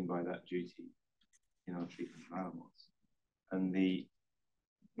living by that duty in our treatment of animals. And the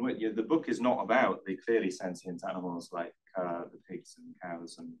book is not about the clearly sentient animals like the pigs and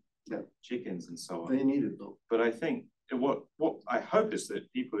cows and chickens and so on. They need it though. But I think what I hope is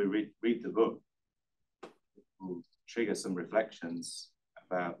that people who read the book will trigger some reflections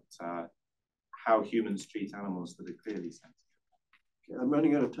about how humans treat animals that are clearly sentient. I'm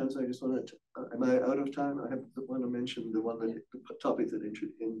running out of time, so I just want to, am I out of time? I want to mention the topic that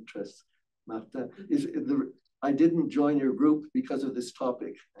interests Martin. I didn't join your group because of this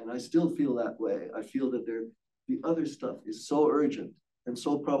topic, and I still feel that way. I feel that the other stuff is so urgent and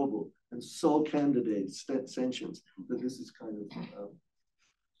so probable and so candidate sentience that this is kind of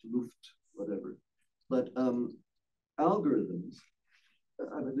luft, whatever. But algorithms,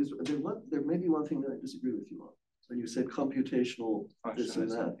 there may be one thing that I disagree with you on. When you said computational this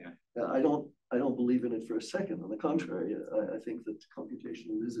and that, I don't believe in it for a second. On the contrary, I think that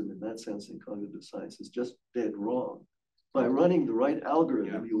computationalism in that sense in cognitive science is just dead wrong. By running the right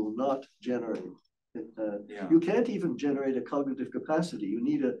algorithm, you will not generate. You can't even generate a cognitive capacity. You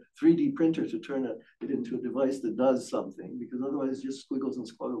need a 3D printer to turn it into a device that does something, because otherwise it's just squiggles and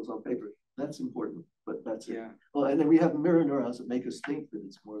squiggles on paper. That's important, but that's it. Well, and then we have mirror neurons that make us think that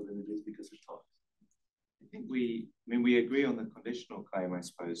it's more than it is because it talks. I think we agree on the conditional claim, I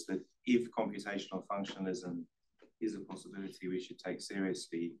suppose, that if computational functionalism is a possibility we should take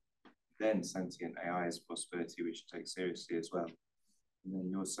seriously, then sentient AI is a possibility we should take seriously as well. And then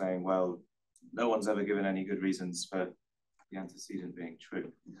you're saying, well, no one's ever given any good reasons for the antecedent being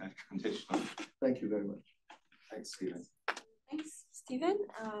true. Conditional. Thank you very much. Thanks, Steven. Thanks, Steven.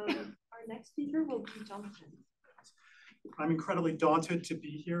 Our next speaker will be Jonathan. I'm incredibly daunted to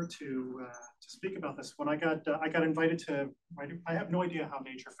be here to speak about this. When I got invited to write, I have no idea how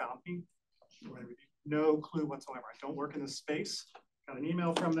nature found me. No clue whatsoever. I don't work in this space. Got an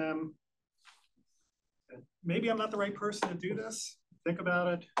email from them. Maybe I'm not the right person to do this. Think about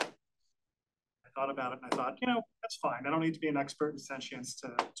it. I thought about it and I thought, that's fine. I don't need to be an expert in sentience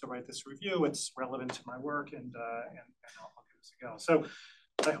to write this review. It's relevant to my work, and I'll give this a go. So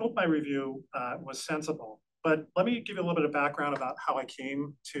I hope my review was sensible. But let me give you a little bit of background about how I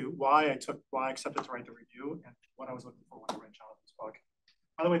came to why I accepted to write the review and what I was looking for when I read Jonathan's book.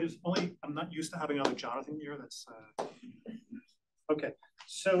 By the way, I'm not used to having another Jonathan here. That's okay.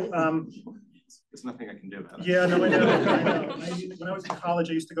 So there's nothing I can do about it. Yeah, no, I know. When I was in college,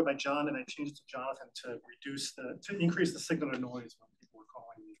 I used to go by John, and I changed it to Jonathan to increase the signal to noise when people were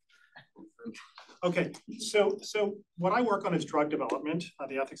calling me. Okay, so what I work on is drug development,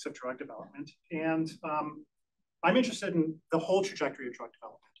 the ethics of drug development, and I'm interested in the whole trajectory of drug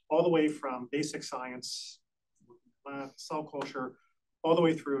development, all the way from basic science, cell culture, all the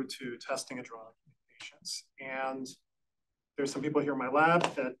way through to testing a drug in patients. And there's some people here in my lab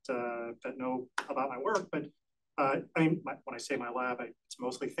that know about my work, but I mean, when I say my lab, it's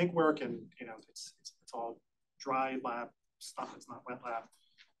mostly think work, and it's all dry lab stuff. It's not wet lab.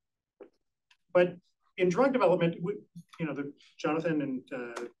 But in drug development, Jonathan and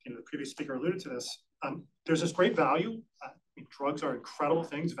the previous speaker alluded to this. There's this great value. Drugs are incredible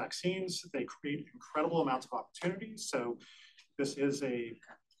things. Vaccines, they create incredible amounts of opportunities. So this is an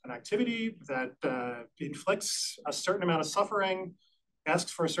activity that inflicts a certain amount of suffering,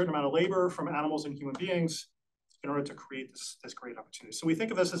 asks for a certain amount of labor from animals and human beings in order to create this great opportunity. So we think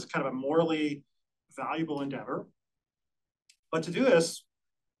of this as kind of a morally valuable endeavor. But to do this,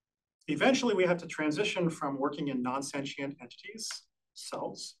 eventually we have to transition from working in non-sentient entities,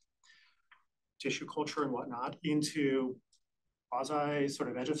 cells, tissue culture and whatnot, into quasi sort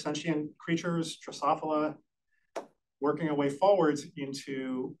of edge of sentient creatures, Drosophila, working our way forwards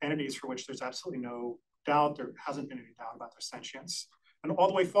into entities for which there's absolutely no doubt, there hasn't been any doubt about their sentience. And all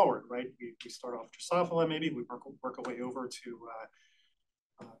the way forward, right? We start off Drosophila, maybe we work our way over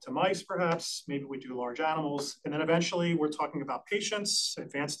to mice, perhaps, maybe we do large animals. And then eventually we're talking about patients,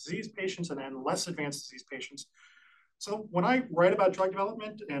 advanced disease patients, and then less advanced disease patients. So when I write about drug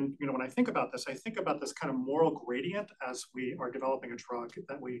development, and when I think about this kind of moral gradient as we are developing a drug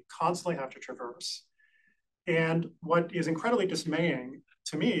that we constantly have to traverse. And what is incredibly dismaying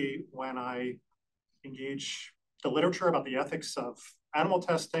to me when I engage the literature about the ethics of animal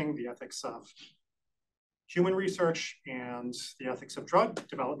testing, the ethics of human research, and the ethics of drug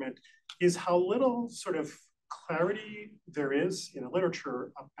development is how little sort of clarity there is in the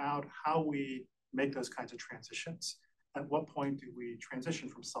literature about how we make those kinds of transitions. At what point do we transition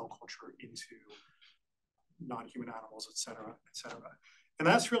from cell culture into non-human animals, et cetera, et cetera. And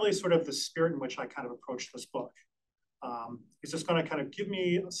that's really sort of the spirit in which I kind of approach this book. It's just going to kind of give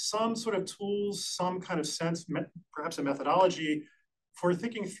me some sort of tools, some kind of sense, perhaps a methodology for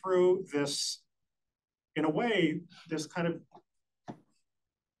thinking through this, in a way, this kind of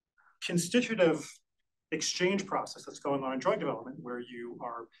constitutive exchange process that's going on in drug development, where you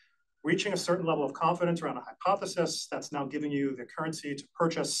are reaching a certain level of confidence around a hypothesis that's now giving you the currency to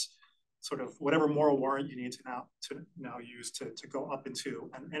purchase sort of whatever moral warrant you need to now use to go up into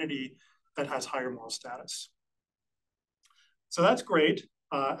an entity that has higher moral status. So that's great.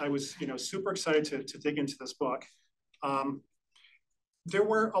 I was super excited to dig into this book. There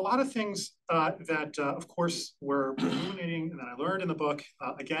were a lot of things that, of course, were illuminating and that I learned in the book.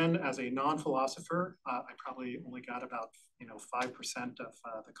 Again, as a non-philosopher, I probably only got about 5%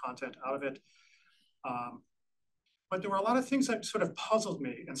 of the content out of it. But there were a lot of things that sort of puzzled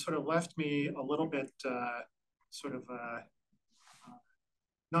me and sort of left me a little bit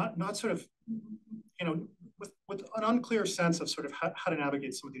not sort of, with an unclear sense of sort of how to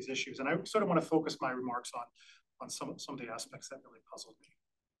navigate some of these issues. And I sort of want to focus my remarks on some of the aspects that really puzzled me.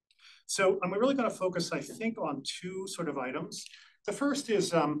 So I'm really going to focus, I think, on two sort of items. The first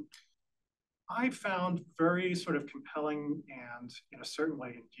is I found very sort of compelling and in a certain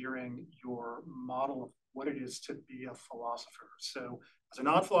way endearing your model of what it is to be a philosopher. So as a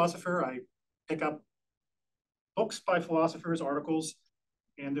non-philosopher, I pick up books by philosophers, articles,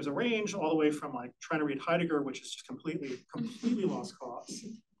 and there's a range all the way from like trying to read Heidegger, which is just completely lost cause,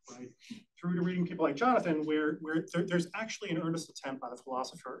 right? Through to reading people like Jonathan, where there's actually an earnest attempt by the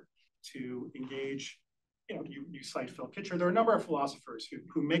philosopher to engage. You cite Phil Kitcher. There are a number of philosophers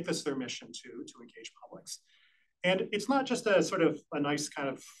who make this their mission to engage publics. And it's not just a sort of a nice kind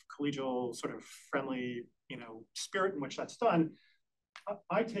of collegial sort of friendly, spirit in which that's done.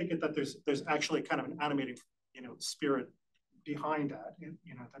 I take it that there's actually kind of an animating, spirit behind that. And,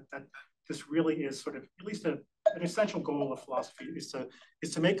 that this really is sort of at least an essential goal of philosophy is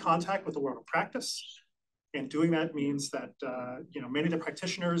to make contact with the world of practice. And doing that means that, many of the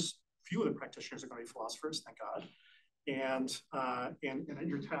practitioners, few of the practitioners are going to be philosophers, thank God. And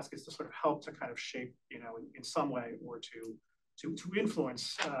your task is to sort of help to kind of shape, in some way, or to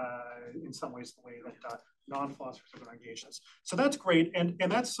influence in some ways the way that non-philosophers are going to engage this. So that's great, and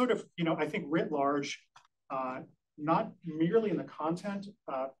that's sort of, I think writ large, not merely in the content,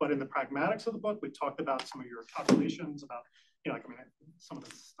 but in the pragmatics of the book. We talked about some of your calculations about, some of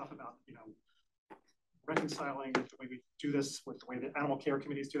the stuff about, reconciling the way we do this with the way the animal care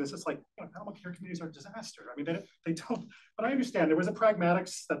committees do this. It's like, animal care committees are a disaster. I mean, they don't, but I understand there was a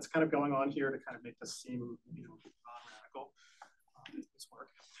pragmatics that's kind of going on here to kind of make this seem, non-radical, this work.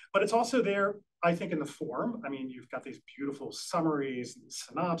 But it's also there, I think, in the form. I mean, you've got these beautiful summaries, and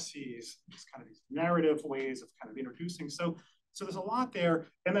synopses, these narrative ways of kind of introducing. So there's a lot there.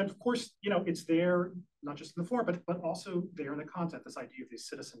 And then, of course, it's there, not just in the form, but also there in the content, this idea of these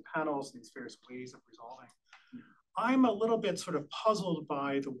citizen panels and these various ways of resolving. I'm a little bit sort of puzzled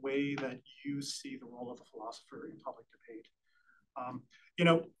by the way that you see the role of the philosopher in public debate.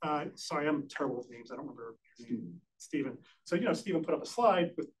 Sorry, I'm terrible with names. I don't remember your name, Stevan. So, Stevan put up a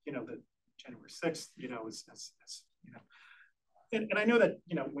slide with, the January 6th, and I know that,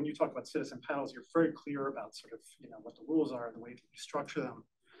 when you talk about citizen panels, you're very clear about sort of, what the rules are and the way that you structure them.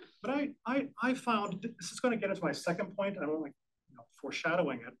 But I found, this is going to get into my second point. I don't like,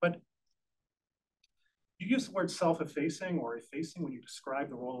 foreshadowing it, but you use the word self-effacing or effacing when you describe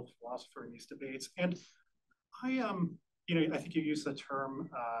the role of the philosopher in these debates. And I think you use the term,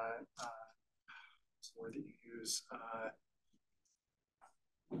 what's the word that you use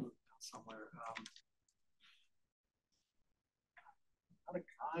somewhere, not a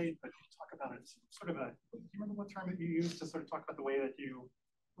guide, but you talk about it sort of do you remember what term that you used to sort of talk about the way that you?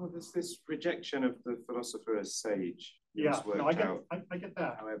 Well, there's this rejection of the philosopher as sage. Yeah, no, I get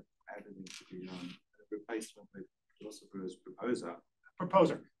that. However, everything should be a replacement with philosopher as proposer.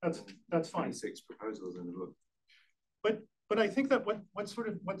 Proposer, that's fine. 26 proposals in the book. But I think that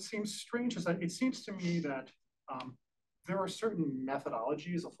what seems strange is that it seems to me that there are certain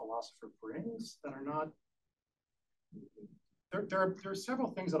methodologies a philosopher brings that are not. There are several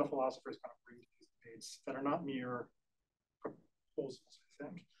things that a philosopher is going to bring to these debates that are not mere proposals, I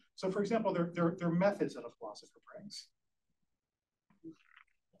think. So, for example, there are methods that a philosopher brings.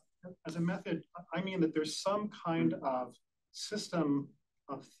 As a method, I mean that there's some kind of system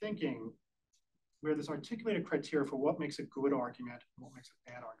of thinking where there's articulated criteria for what makes a good argument and what makes a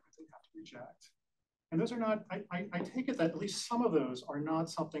bad argument that you have to reject. And those are not, I take it that at least some of those are not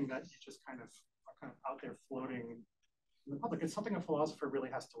something that you just kind of are out there floating in the public. It's something a philosopher really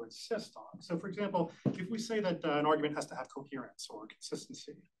has to insist on. So, for example, if we say that an argument has to have coherence or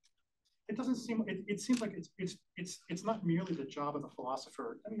consistency, it doesn't seem. It seems like it's not merely the job of the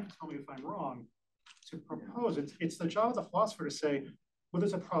philosopher. I mean, tell me if I'm wrong. To propose, it's the job of the philosopher to say, well,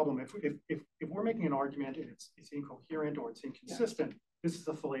 there's a problem. If we're making an argument and it's incoherent or it's inconsistent, this is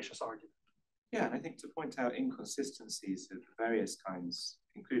a fallacious argument. Yeah, and I think to point out inconsistencies of various kinds,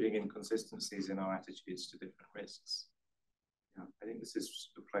 including inconsistencies in our attitudes to different risks. Yeah, I think this is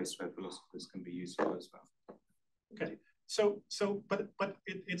a place where philosophers can be useful as well. Okay, but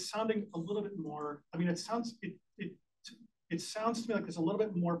it's sounding a little bit more. I mean, it sounds to me like there's a little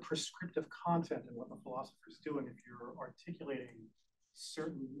bit more prescriptive content in what the philosopher is doing if you're articulating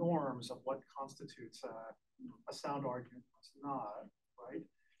certain norms of what constitutes a sound argument, what's not, right?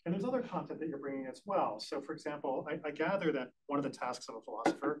 And there's other content that you're bringing as well. So, for example, I gather that one of the tasks of a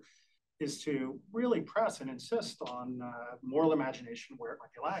philosopher is to really press and insist on moral imagination where it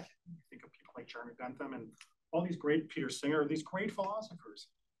might be lacking. You think of people like Jeremy Bentham and all these great Peter Singer, these great philosophers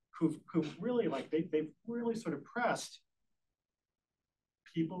who've really they've really sort of pressed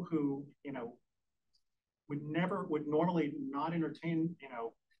people who would normally not entertain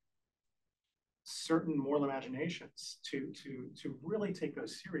certain moral imaginations to really take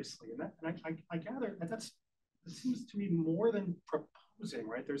those seriously. And I gather that it seems to me more than proposing,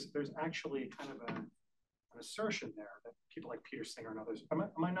 right? There's actually kind of an assertion there that people like Peter Singer and others,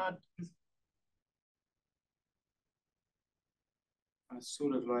 am I not?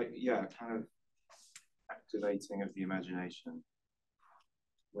 Sort of like, yeah, kind of activating of the imagination,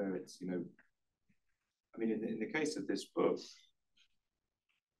 where it's, I mean, in the case of this book,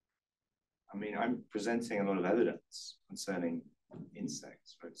 I mean, I'm presenting a lot of evidence concerning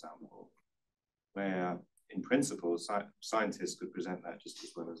insects, for example, where in principle, scientists could present that just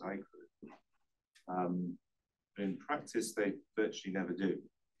as well as I could. But in practice, they virtually never do.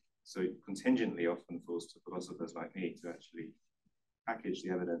 So it contingently often falls to philosophers like me to actually package the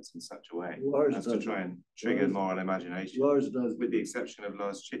evidence in such a way as to try and trigger moral imagination. Lars does, with the exception of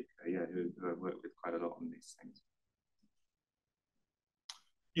Lars Chitka, who I've worked with quite a lot on these things.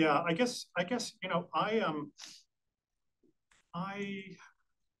 Yeah, I guess I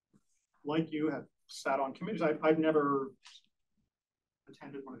like you have sat on committees. I've never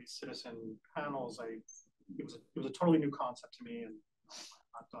attended one of these citizen panels. It was a totally new concept to me, and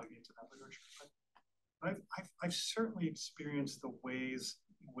I'm not dug into that literature. But I've certainly experienced the ways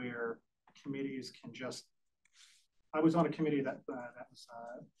where committees can just. I was on a committee that was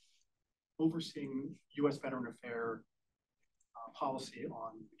overseeing U.S. Veteran Affairs policy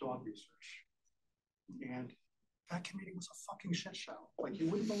on dog research. And that committee was a fucking shit show. Like you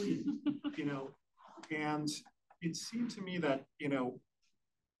wouldn't believe, you know. And it seemed to me that, you know,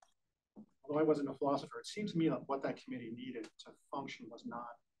 although I wasn't a philosopher, it seemed to me that what that committee needed to function was not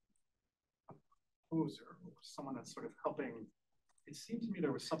a proposer or someone that's sort of helping. It seemed to me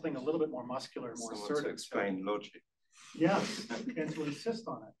there was something a little bit more muscular, more assertive. To explain logic. Yes, and to insist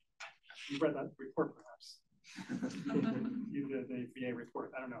on it. You've read that report, perhaps. the VA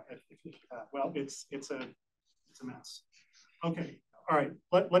report. I don't know. Well, it's a mess. Okay. All right.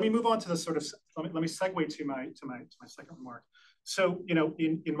 Let me move on to the sort of. Let me segue to my second remark. So, you know,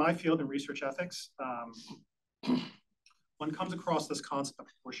 in my field in research ethics, one comes across this concept of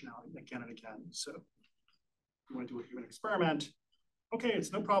proportionality again and again. So, you want to do a human experiment? Okay,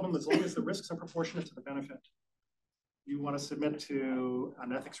 it's no problem as long as the risks are proportionate to the benefit. You want to submit to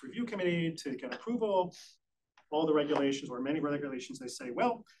an ethics review committee to get approval. All the regulations, or many regulations, they say,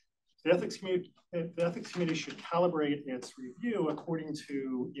 well, the ethics committee should calibrate its review according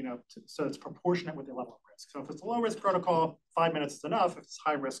to, you know, so it's proportionate with the level of risk. So if it's a low risk protocol, 5 minutes is enough. If it's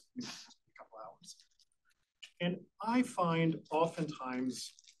high risk, a couple hours. And I find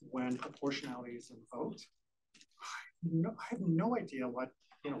oftentimes when proportionality is invoked, I have no idea what,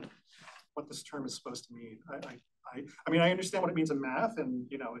 you know, what this term is supposed to mean. I mean, I understand what it means in math and,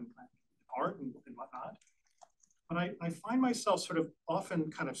 you know, in art and whatnot. But I find myself sort of often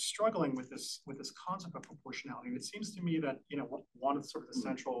kind of struggling with this concept of proportionality. And it seems to me that, you know, one of sort of the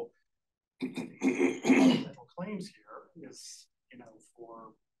central claims here is, you know,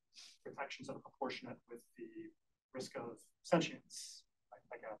 for protections that are proportionate with the risk of sentience.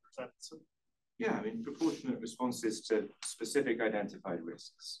 I guess. Yeah, I mean, proportionate responses to specific identified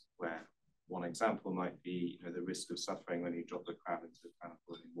risks, where one example might be, you know, the risk of suffering when you drop the crab into a pan of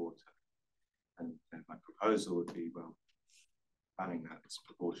boiling water. And my proposal would be, well, planning that is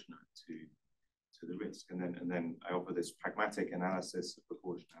proportionate to the risk. And then I offer this pragmatic analysis of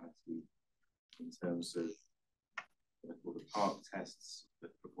proportionality in terms of all the PARC tests,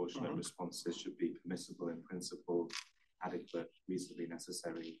 that proportionate responses should be permissible in principle, adequate, reasonably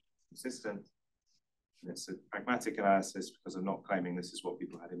necessary, consistent. And it's a pragmatic analysis because I'm not claiming this is what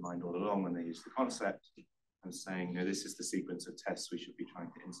people had in mind all along when they used the concept. I'm saying, you know, this is the sequence of tests we should be trying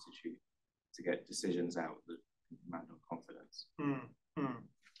to institute to get decisions out that demand on confidence.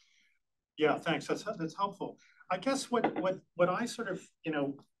 Yeah, thanks. That's helpful. I guess what I sort of, you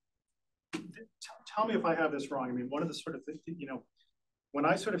know, tell me if I have this wrong. I mean, one of the sort of, you know, when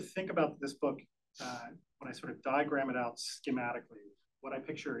I sort of think about this book, when I sort of diagram it out schematically, what I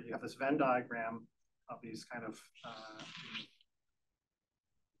picture, you have this Venn diagram of these kind of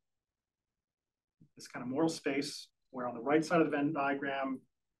this kind of moral space, where on the right side of the Venn diagram,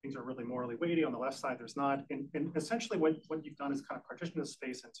 things are really morally weighty. On the left side, there's not. And essentially what you've done is kind of partition this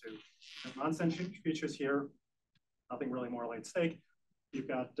space into non-sentient creatures here, nothing really morally at stake. You've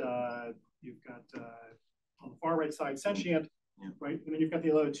got on the far right side, sentient, right? And then you've got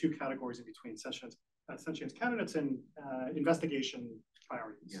the other two categories in between, sentient candidates and investigation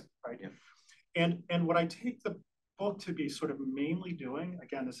priorities, right? And what I take the book to be sort of mainly doing,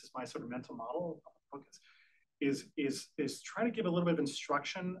 again, this is my sort of mental model of the book, is trying to give a little bit of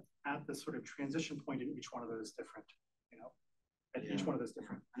instruction at the sort of transition point in each one of those different, you know, at each one of those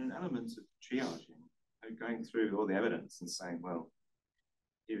different. And an element of triaging, going through all the evidence and saying, well,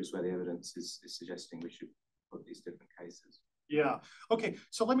 here's where the evidence is suggesting we should put these different cases. Yeah. Okay.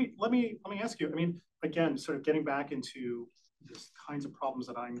 So let me ask you. I mean, again, sort of getting back into this kinds of problems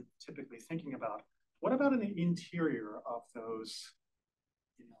that I'm typically thinking about. What about in the interior of those,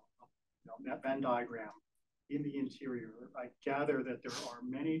 you know, that Venn diagram? In the interior, I gather that there are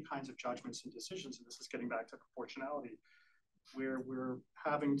many kinds of judgments and decisions, and this is getting back to proportionality, where we're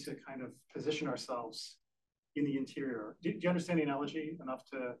having to kind of position ourselves in the interior. Do you understand the analogy enough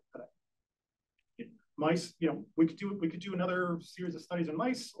to? Mice, you know, we could do another series of studies on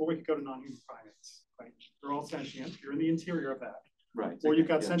mice, or we could go to non-human primates. Right? They're all sentient. You're in the interior of that. Right. Or you've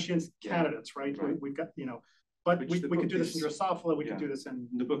got sentient candidates, right? We've got, you know. But we could do this in Drosophila, we could do this in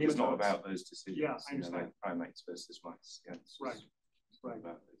the book is not about those decisions. Yeah, I understand. Like primates versus mice. Yeah, right.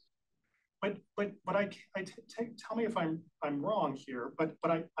 About those. But tell me if I'm wrong here. But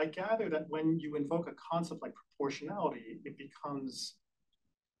I gather that when you invoke a concept like proportionality, it becomes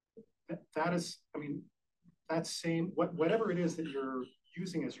that is, I mean, that same whatever it is that you're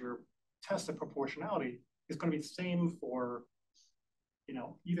using as your test of proportionality is going to be the same for, you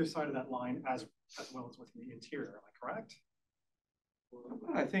know, either side of that line as well as within the interior. Am I correct? Well,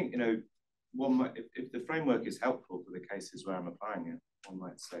 I think, you know, one might, if the framework is helpful for the cases where I'm applying it, one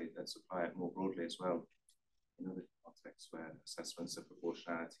might say, let's apply it more broadly as well in other contexts where assessments of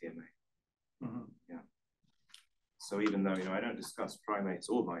proportionality are made. Mm-hmm. Yeah. So even though, I don't discuss primates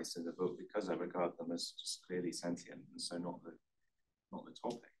or mice in the book because I regard them as just clearly sentient and so not the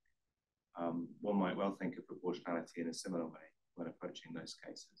topic, one might well think of proportionality in a similar way when approaching those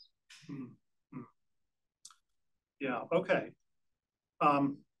cases. Mm-hmm. Yeah, okay.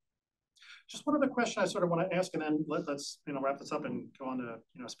 Just one other question I sort of want to ask, and then let's wrap this up and go on to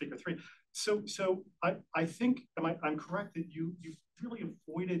speaker 3. So I think I'm correct that you've really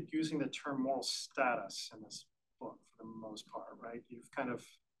avoided using the term moral status in this book for the most part, right? You've kind of,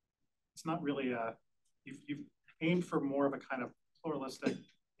 it's not really you've aimed for more of a kind of pluralistic,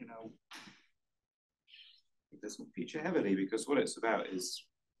 It doesn't feature heavily because what it's about is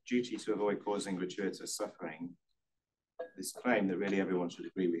duty to avoid causing gratuitous suffering. This claim that really everyone should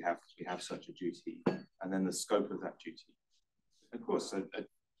agree we have such a duty, and then the scope of that duty. Of course, a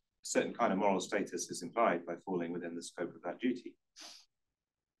certain kind of moral status is implied by falling within the scope of that duty.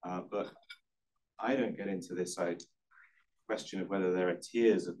 But I don't get into this question of whether there are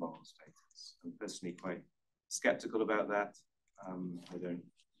tiers of moral status. I'm personally quite skeptical about that. I'm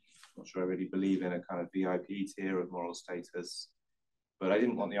not sure I really believe in a kind of VIP tier of moral status, but I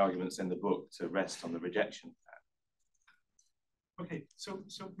didn't want the arguments in the book to rest on the rejection of that. Okay, so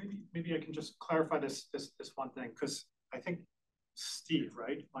maybe I can just clarify this one thing, because I think Steve,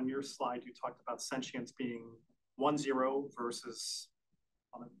 right, on your slide you talked about sentience being 1-0 versus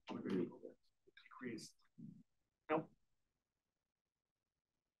on a degrees. Now,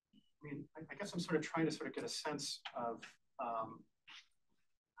 I guess I'm sort of trying to sort of get a sense of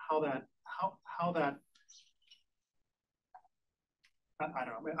how that I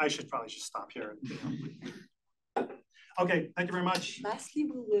don't know. I should probably just stop here. Okay, thank you very much.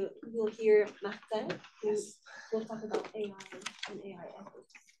 Lastly, we will hear Martin, who will talk about AI and AI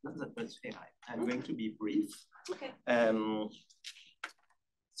ethics. Not that much AI. I'm going to be brief. Okay.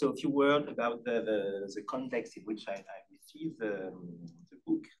 So a few words about the context in which I received the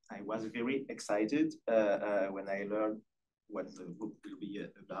book. I was very excited when I learned what the book will be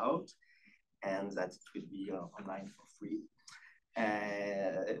about, and that it will be online for free.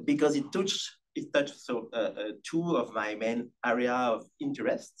 Because it touched two of my main area of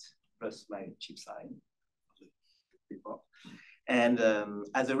interest, plus my cheap side. And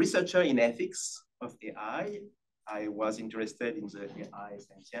as a researcher in ethics of AI, I was interested in the AI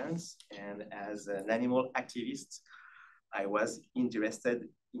sentience, and as an animal activist, I was interested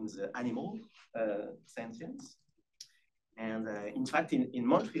in the animal sentience. And in fact, in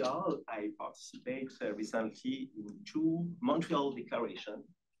Montreal, I participated recently in 2 Montreal declarations,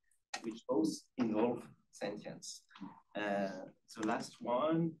 which both involve sentience. The last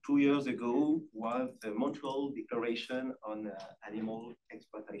one, 2 years ago, was the Montreal Declaration on Animal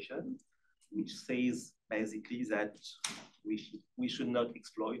Exploitation, which says basically that we should not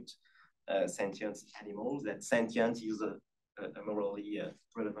exploit sentient animals, that sentience is a morally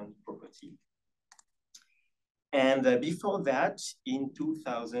relevant property. And before that, in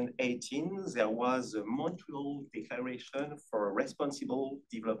 2018, there was a Montreal Declaration for Responsible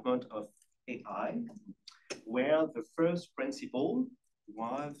Development of AI, where the first principle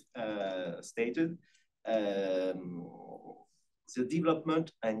was stated, the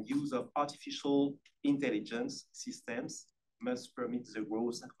development and use of artificial intelligence systems must permit the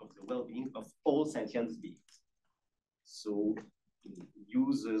growth of the well-being of all sentient beings. So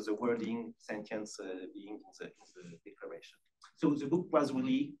use the wording sentience being in the declaration. So the book was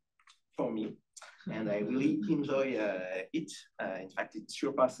really for me, and I really enjoy it. In fact, it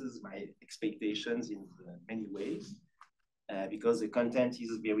surpasses my expectations in many ways because the content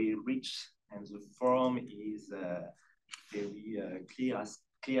is very rich and the form is very clear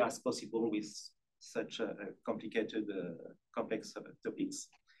as possible with such a complicated, complex topics.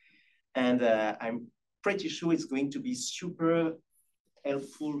 And I'm pretty sure it's going to be super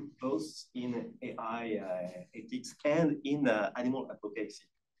helpful both in AI ethics and in animal advocacy.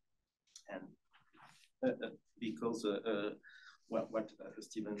 And because what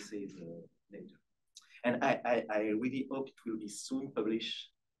Stevan says later. And I really hope it will be soon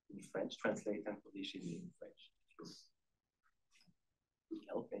published in French, translated and published in French. Would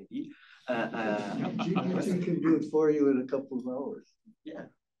help maybe. GPT can do it for you in a couple of hours. Yeah.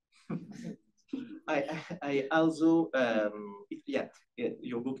 I also,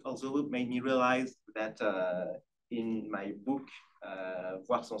 your book also made me realize that in my book,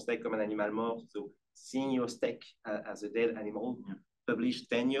 Voir son steak comme un animal mort, so seeing your steak as a dead animal, published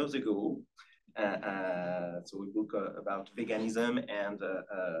 10 years ago. So a book about veganism and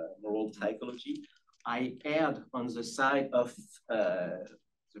moral psychology. I erred on the side of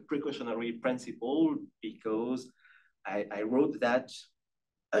the precautionary principle because I wrote that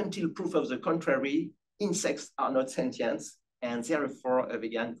until proof of the contrary, insects are not sentient, and therefore a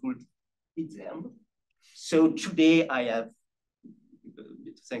vegan could eat them. So today I have,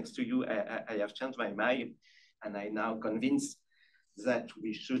 thanks to you, I have changed my mind, and I now convinced that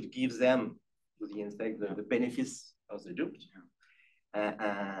we should give them, to the insect, the benefits of the doubt.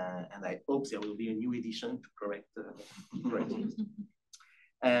 And I hope there will be a new edition to correct it.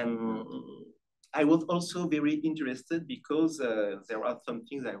 I was also very interested because there are some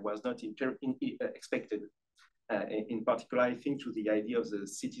things I was not expected. In particular, I think to the idea of the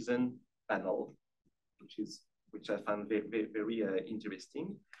citizen panel, which I found very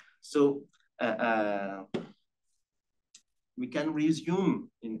interesting. So we can resume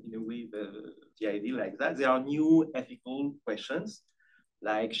in a way the idea like that. There are new ethical questions,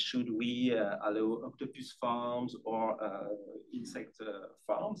 like should we allow octopus farms or insect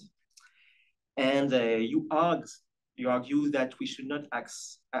farms? And you argue that we should not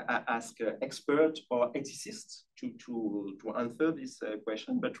ask experts or ethicists to answer this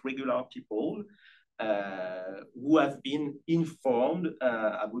question, but regular people who have been informed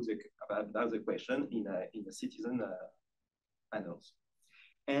about the question in a citizen panels.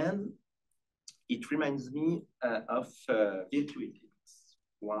 And it reminds me of virtue ethics.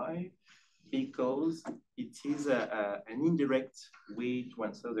 Why? Because it is an indirect way to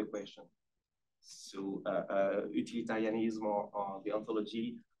answer the question. So utilitarianism or the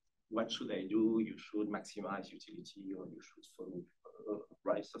ontology, what should I do? You should maximize utility, or you should follow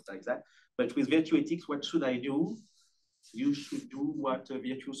right, stuff like that. But with virtue ethics, what should I do? You should do what a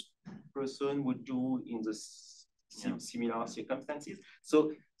virtuous person would do in the similar circumstances.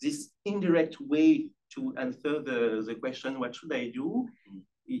 So this indirect way to answer the question, what should I do,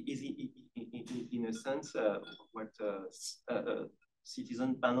 is in a sense what a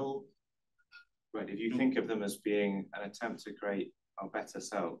citizen panel. Right, if you think of them as being an attempt to create our better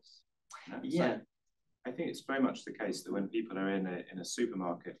selves. You know? Yeah. So I think it's very much the case that when people are in a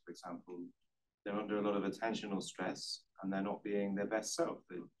supermarket, for example, they're under a lot of attentional stress and they're not being their best self.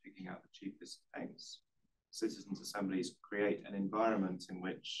 They're picking out the cheapest things. Citizens' assemblies create an environment in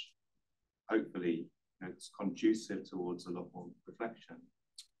which hopefully it's conducive towards a lot more reflection.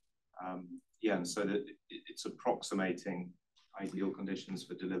 And so that it's approximating ideal conditions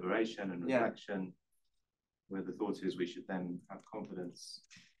for deliberation and reflection, where the thought is we should then have confidence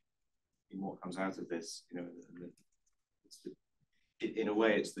in what comes out of this. In a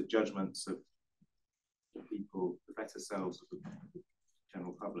way, it's the judgments of the people, the better selves of the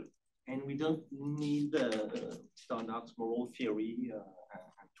general public. And we don't need standard moral theory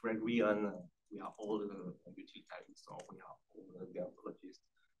to agree on we are all utilitarians or we are all deontologists.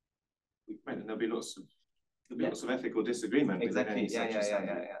 Right, and there'll be lots of ethical disagreement. Exactly.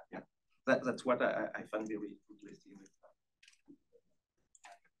 Yeah. That's what I find very interesting.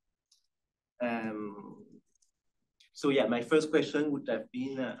 So yeah, my first question would have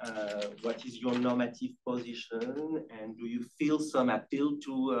been, what is your normative position, and do you feel some appeal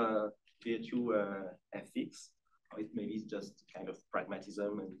to virtue ethics, or it maybe it's just kind of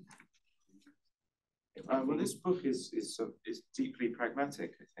pragmatism? And well, this book is deeply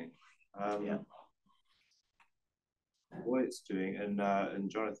pragmatic, I think. What it's doing, and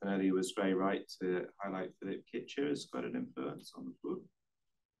Jonathan earlier was very right to highlight Philip Kitcher has got an influence on the book.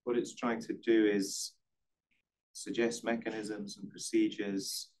 What it's trying to do is suggest mechanisms and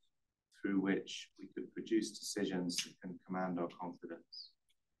procedures through which we could produce decisions that can command our confidence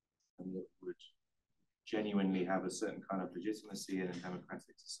and that would genuinely have a certain kind of legitimacy in a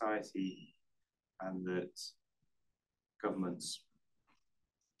democratic society, and that governments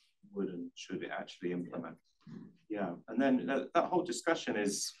would and should actually implement. Yeah, and then that whole discussion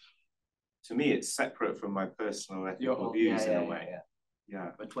is, to me, it's separate from my personal ethical views in a way.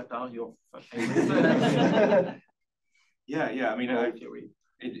 Yeah. But what are your I mean,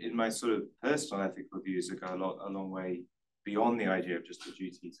 in my sort of personal ethical views, I go a long way beyond the idea of just a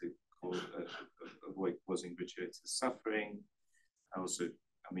duty to avoid causing gratuitous suffering. I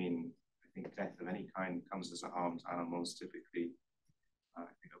think death of any kind comes as a harm to animals. Typically, I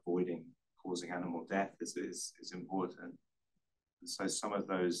think avoiding causing animal death is important. And so some of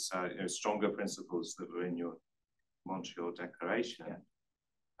those stronger principles that were in your Montreal Declaration,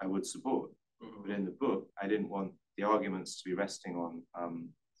 I would support. But in the book, I didn't want the arguments to be resting on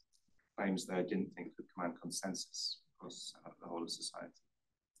claims that I didn't think could command consensus across the whole of society.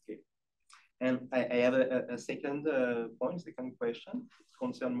 Okay. And I have a second question. It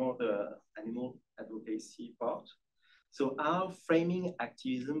concerns more the animal advocacy part. So our framing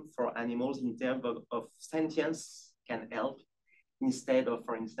activism for animals in terms of sentience can help, instead of,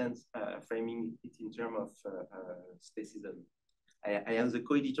 for instance, framing it in terms of specism. I am the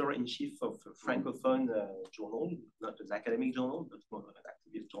co-editor-in-chief of a Francophone journal, not an academic journal, but more an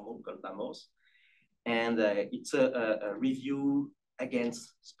activist journal called Vamos. And it's a review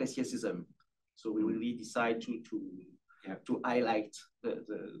against speciesism. So we really decide to highlight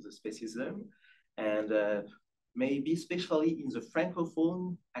the specism. And maybe especially in the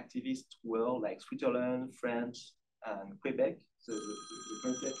Francophone activist world, like Switzerland, France, and Quebec, the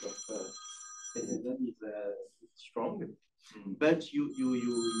concept of specism is strong. But you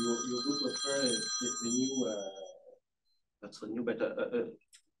book offer a new, not so new, but a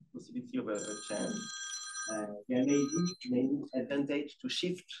possibility of a change. There may be advantage to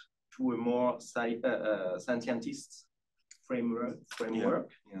shift to a more scientist framework.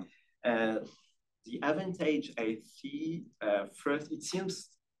 Yeah. The advantage I see, first, it seems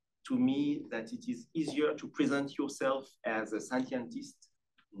to me that it is easier to present yourself as a scientist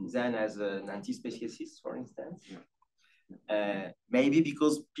than as an anti-speciesist, for instance. Yeah. Maybe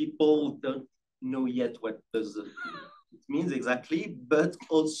because people don't know yet what does it means exactly, but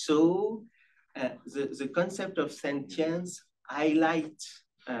also the concept of sentience highlight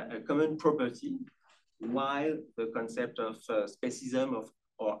a common property, while the concept of specism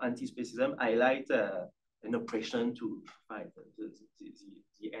or anti-specism highlight an oppression to fight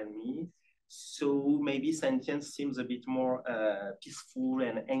the enemy. So maybe sentience seems a bit more peaceful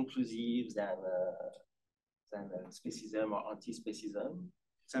and inclusive than specism or anti-specism.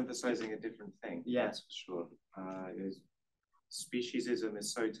 It's emphasizing a different thing. Yeah. That's for sure. Speciesism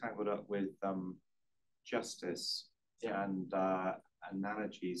is so tangled up with justice and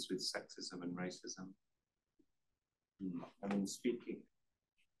analogies with sexism and racism. I mean, speaking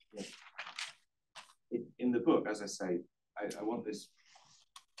in the book, as I say, I want this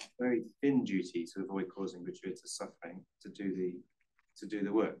very thin duty to avoid causing gratuitous suffering to do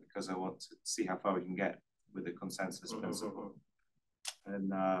the work, because I want to see how far we can get with the consensus principle.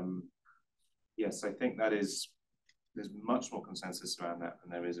 And yes, I think there's much more consensus around that than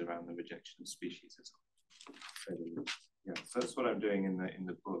there is around the rejection of speciesism. So, yeah, so that's what I'm doing in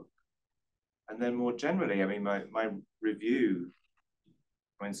the book. And then more generally, I mean, my review,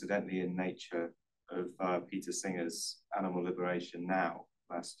 coincidentally in Nature, of Peter Singer's Animal Liberation Now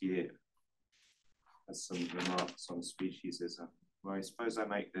last year, has some remarks on speciesism, where I suppose I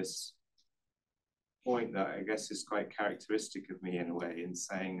make this point that I guess is quite characteristic of me in a way, in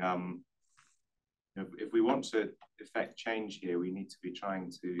saying, if we want to effect change here, we need to be trying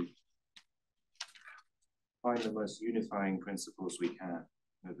to find the most unifying principles we can,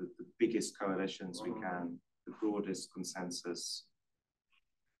 the biggest coalitions we can, the broadest consensus.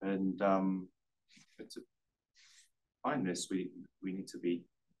 And to find this, we need to be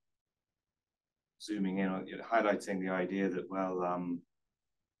zooming in on highlighting the idea that, well,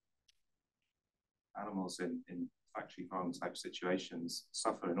 animals in factory farm type situations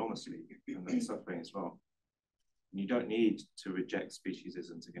suffer enormously, and they're suffering as well. And you don't need to reject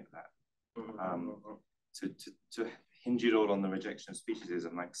speciesism to get that. To hinge it all on the rejection of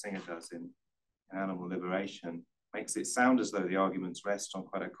speciesism, like Singer does in Animal Liberation, makes it sound as though the arguments rest on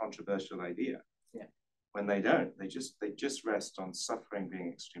quite a controversial idea. Yeah. When they don't, they just rest on suffering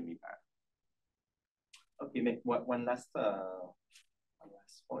being extremely bad. Okay, make one last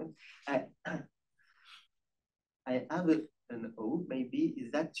point. I have an hope, maybe, is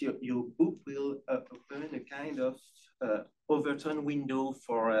that your book will open a kind of overturn window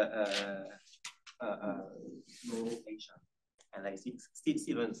for moral-action. And I think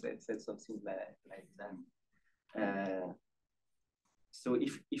Steven said something like that. So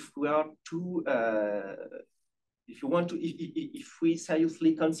if we are to, if we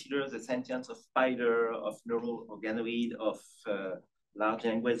seriously consider the sentience of spider, of neural organoid, of large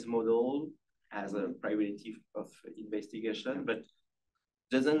language model as a priority of investigation, but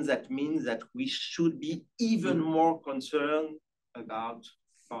doesn't that mean that we should be even more concerned about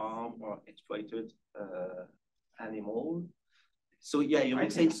farm or exploited animals? So yeah, you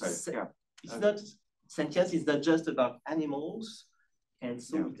would say so. Yeah. It's not, sentience is not just about animals, and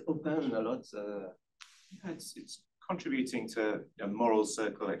so it opens a lot. It's contributing to a moral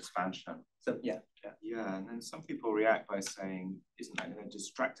circle expansion. So yeah, and then some people react by saying, isn't that going to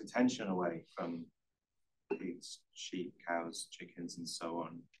distract attention away from pigs, sheep, cows, chickens, and so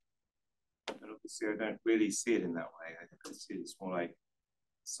on? And obviously, I don't really see it in that way. I see it's more like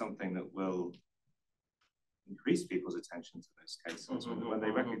something that will increase people's attention to those cases. When they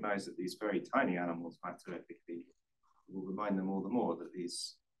recognize that these very tiny animals matter ethically, it will remind them all the more that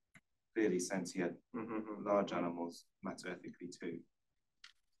these clearly sentient large animals matter ethically too.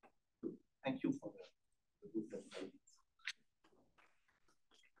 Thank you for the good presentation.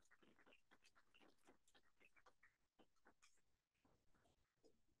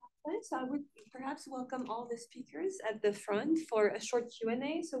 So I would perhaps welcome all the speakers at the front for a short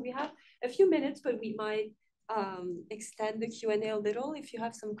Q&A. So we have a few minutes, but we might extend the Q&A a little if you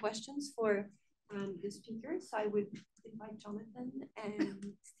have some questions for the speakers. So I would invite Jonathan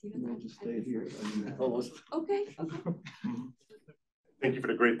and Steven. We'll just stay here. Okay. Thank you for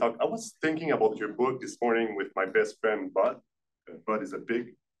the great talk. I was thinking about your book this morning with my best friend, Bud. Bud is a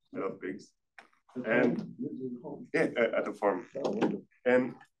pig. I love pigs. And yeah, at the farm.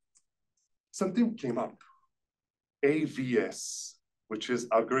 And something came up. AVS, which is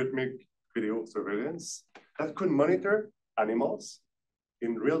algorithmic video surveillance, that could monitor animals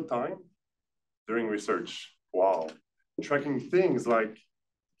in real time during research. Wow. Tracking things like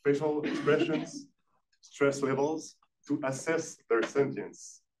facial expressions, stress levels, to assess their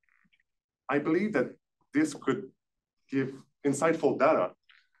sentience. I believe that this could give insightful data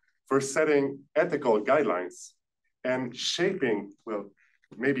for setting ethical guidelines and shaping, well,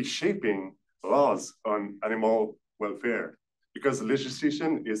 maybe shaping laws on animal welfare, because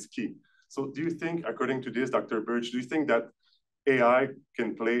legislation is key. So do you think, according to this, Dr. Birch, do you think that AI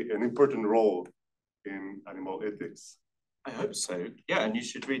can play an important role in animal ethics? I hope so. Yeah, and you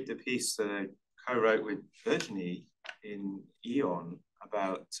should read the piece that I co-wrote with Virginie in Eon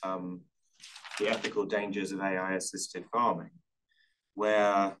about the ethical dangers of AI-assisted farming,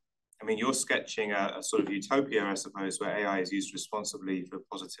 where, I mean, you're sketching a sort of utopia, I suppose, where AI is used responsibly for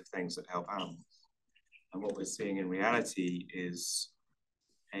positive things that help animals. And what we're seeing in reality is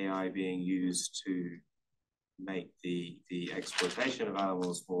AI being used to make the exploitation of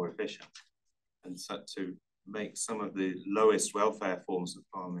animals more efficient and so to make some of the lowest welfare forms of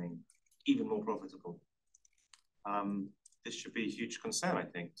farming even more profitable. This should be a huge concern, I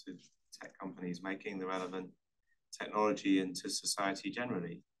think, to tech companies making the relevant technology into society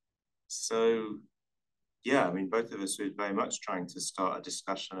generally. So, yeah, I mean, both of us are very much trying to start a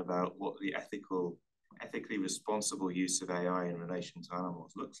discussion about what the ethically responsible use of AI in relation to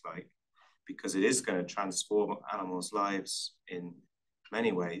animals looks like, because it is going to transform animals' lives in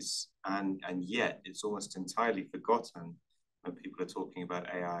many ways, and yet it's almost entirely forgotten when people are talking about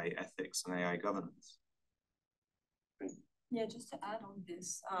AI ethics and AI governance. Yeah, just to add on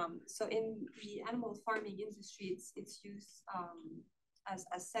this, so in the animal farming industry, it's used as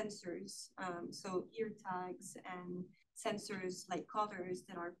sensors, so ear tags and sensors like collars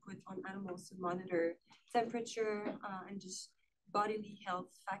that are put on animals to monitor temperature and just bodily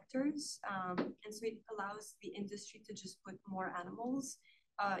health factors. And so it allows the industry to just put more animals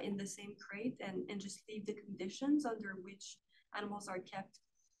in the same crate and just leave the conditions under which animals are kept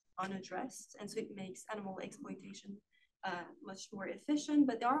unaddressed. And so it makes animal exploitation much more efficient.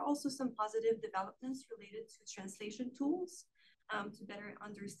 But there are also some positive developments related to translation tools to better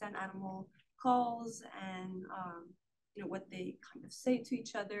understand animal calls and you know, what they kind of say to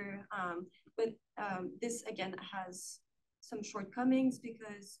each other. But this again has some shortcomings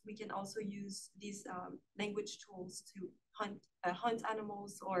because we can also use these language tools to hunt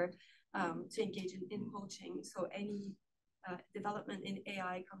animals or to engage in poaching. So any development in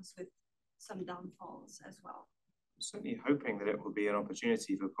AI comes with some downfalls as well. I'm certainly hoping that it will be an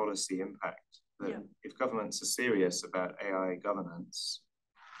opportunity for policy impact. That if governments are serious about AI governance,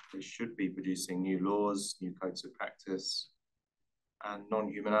 they should be producing new laws, new codes of practice, and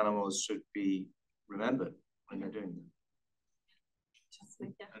non-human animals should be remembered when they're doing them.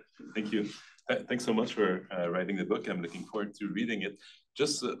 Thank you. Thanks so much for writing the book. I'm looking forward to reading it.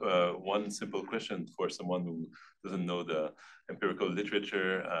 Just one simple question for someone who doesn't know the empirical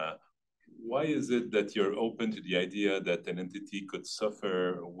literature. Why is it that you're open to the idea that an entity could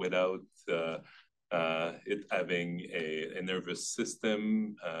suffer without it having a nervous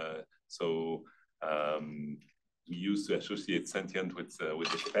system? We used to associate sentient with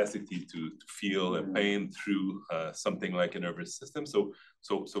the capacity to feel a pain through something like a nervous system. So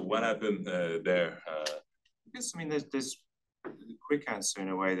what happened there? Yes, I mean, there's a quick answer in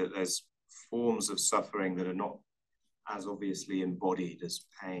a way that there's forms of suffering that are not as obviously embodied as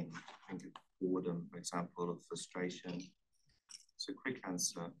pain. Think of boredom, for example, or frustration. It's a quick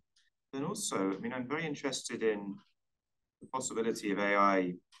answer. Then also, I mean, I'm very interested in the possibility of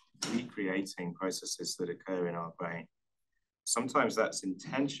AI recreating processes that occur in our brain. Sometimes that's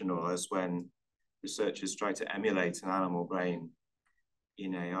intentional, as when researchers try to emulate an animal brain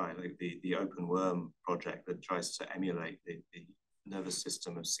in AI, like the Open Worm project that tries to emulate the nervous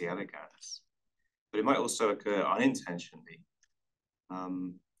system of C. elegans. But it might also occur unintentionally.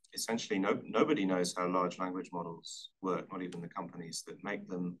 essentially nobody knows how large language models work, not even the companies that make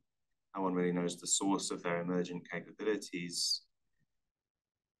them. No one really knows the source of their emergent capabilities.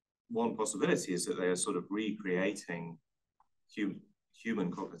 One possibility is that they are sort of recreating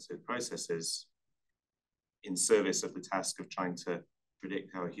human cognitive processes in service of the task of trying to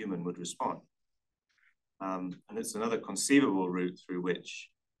predict how a human would respond. And it's another conceivable route through which,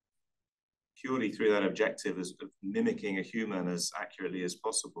 purely through that objective of mimicking a human as accurately as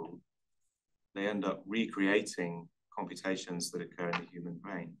possible, they end up recreating computations that occur in the human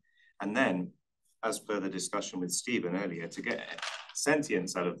brain. And then, as per the discussion with Stevan earlier, to get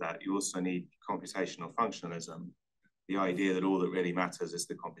sentience out of that, you also need computational functionalism, the idea that all that really matters is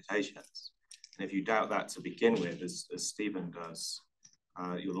the computations. And if you doubt that to begin with, as Stevan does,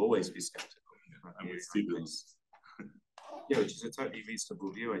 you'll always be skeptical. I'm with Steven's. Yeah, which is a totally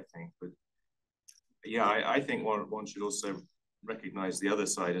reasonable view, I think. But yeah, I think one should also recognize the other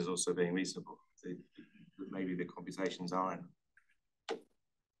side as also being reasonable. That maybe the computations aren't.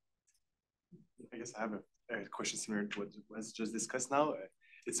 I guess I have a question similar to what was just discussed now.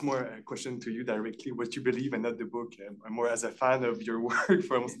 It's more a question to you directly, what you believe and not the book. I'm more as a fan of your work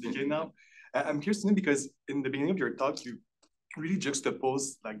for almost a decade now. I'm curious to know because in the beginning of your talk, you really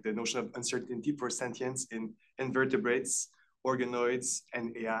juxtapose like the notion of uncertainty for sentience in invertebrates, organoids,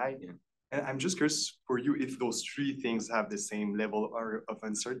 and AI. Yeah. And I'm just curious for you if those three things have the same level of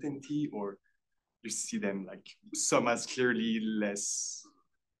uncertainty, or you see them like some as clearly less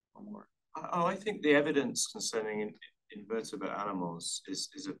or more. Oh, I think the evidence concerning invertebrate animals is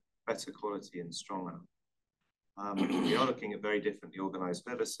of better quality and stronger. We are looking at very differently organized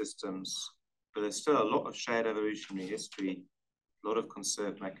nervous systems, but there's still a lot of shared evolutionary history, a lot of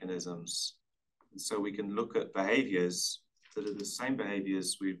conserved mechanisms. And so we can look at behaviors that are the same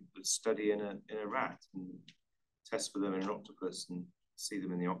behaviors we would study in a rat and test for them in an octopus and see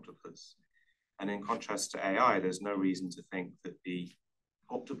them in the octopus. And in contrast to AI, there's no reason to think that the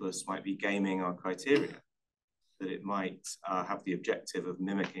octopus might be gaming our criteria, that it might have the objective of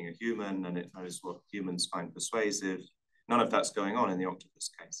mimicking a human and it knows what humans find persuasive. None of that's going on in the octopus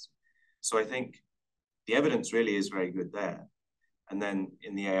case. So I think the evidence really is very good there. And then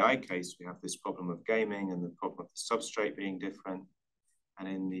in the AI case, we have this problem of gaming and the problem of the substrate being different. And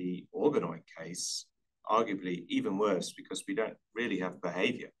in the organoid case, arguably even worse because we don't really have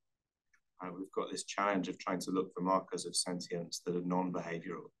behavior. We've got this challenge of trying to look for markers of sentience that are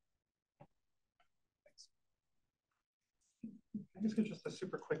non-behavioral. I guess just a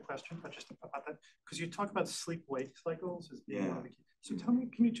super quick question, but just about that, because you talk about sleep-wake cycles as being one of the key. So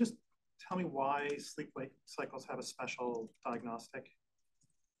can you just tell me why sleep-wake cycles have a special diagnostic?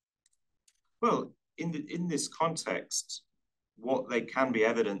 Well, in this context, what they can be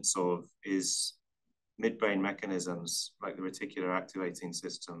evidence of is midbrain mechanisms like the reticular activating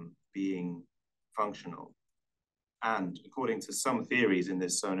system being functional. And according to some theories in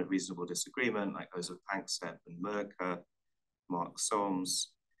this zone of reasonable disagreement, like those of Panksepp and Merker, Mark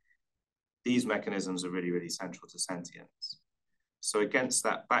Solms, these mechanisms are really, really central to sentience. So against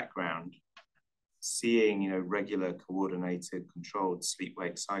that background, seeing regular, coordinated, controlled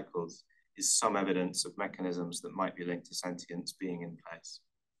sleep-wake cycles is some evidence of mechanisms that might be linked to sentience being in place.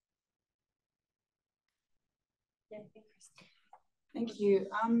 Thank you.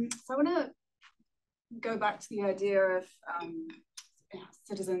 So I want to go back to the idea of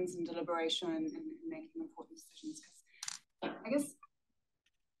citizens and deliberation and making important decisions. Because I guess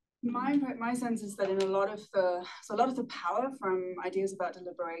my sense is that in a lot of the power from ideas about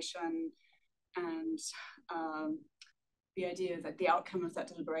deliberation and the idea that the outcome of that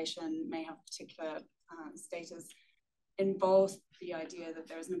deliberation may have particular status involves the idea that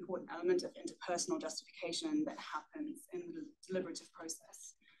there is an important element of interpersonal justification that happens in the deliberative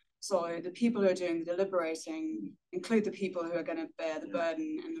process. So the people who are doing the deliberating include the people who are going to bear the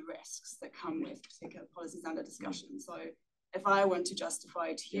burden and the risks that come with particular policies under discussion. So if I want to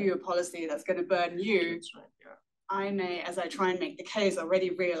justify to you a policy that's going to burden you, I may, as I try and make the case,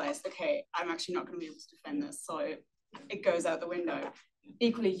 already realize, okay, I'm actually not going to be able to defend this. So it goes out the window.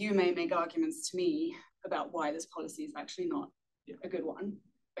 Equally, you may make arguments to me about why this policy is actually not a good one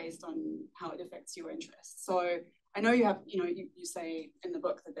based on how it affects your interests. So I know you have, you say in the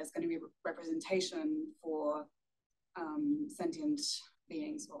book that there's going to be representation for sentient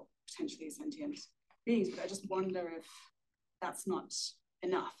beings or potentially sentient beings, but I just wonder if that's not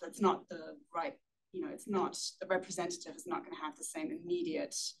enough. That's not the right, it's not, the representative is not going to have the same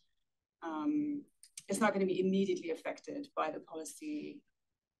immediate, it's not going to be immediately affected by the policy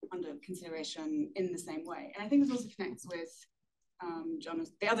under consideration in the same way. And I think this also connects with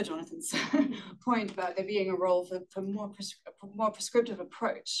the other Jonathan's point about there being a role for more prescriptive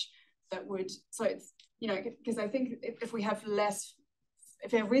approach that would, so it's, you know, because I think if we have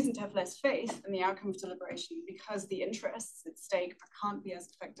reason to have less faith in the outcome of deliberation because the interests at stake can't be as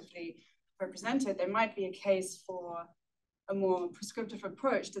effectively represented, there might be a case for a more prescriptive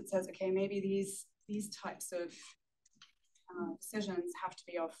approach that says, okay, maybe these types of decisions have to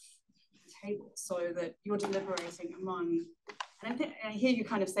be off the table so that you're deliberating among, and I hear you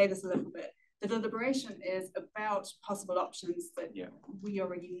kind of say this a little bit, the deliberation is about possible options that we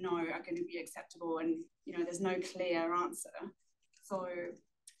already know are going to be acceptable, and you know there's no clear answer. So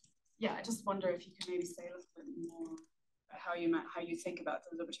yeah, I just wonder if you could maybe say a little bit more about how you think about the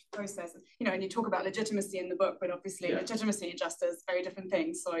deliberative process. You know, and you talk about legitimacy in the book, but obviously legitimacy and justice, very different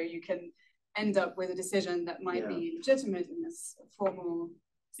things. So you can end up with a decision that might be legitimate in this formal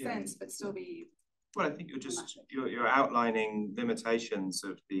sense, but still be. Well, I think you're outlining limitations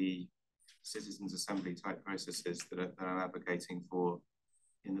of the citizens' assembly type processes that I'm advocating for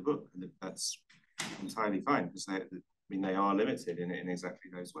in the book, and that's entirely fine because they are limited in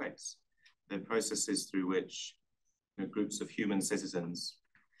exactly those ways. They're processes through which groups of human citizens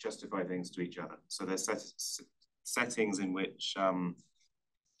justify things to each other. So there's settings in which,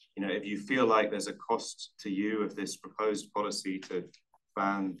 if you feel like there's a cost to you of this proposed policy to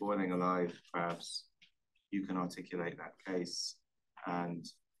ban boiling alive crabs, you can articulate that case. And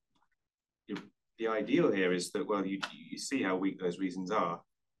the ideal here is that, well, you see how weak those reasons are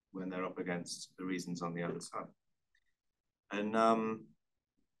when they're up against the reasons on the other side. And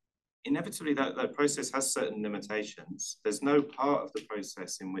inevitably, that process has certain limitations. There's no part of the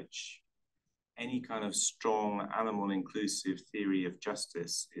process in which any kind of strong animal-inclusive theory of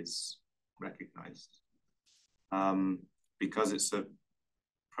justice is recognized, because it's a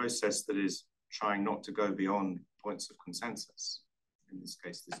process that is trying not to go beyond points of consensus. In this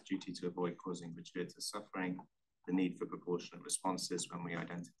case, this duty to avoid causing gratuitous suffering, the need for proportionate responses when we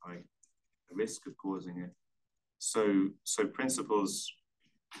identify the risk of causing it. So principles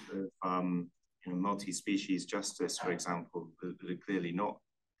of multi-species justice, for example, that are clearly not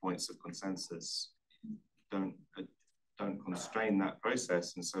points of consensus, don't constrain that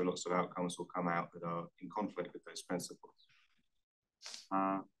process, and so lots of outcomes will come out that are in conflict with those principles.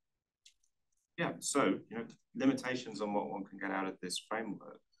 So limitations on what one can get out of this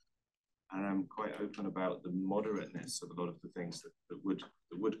framework, and I'm quite open about the moderateness of a lot of the things that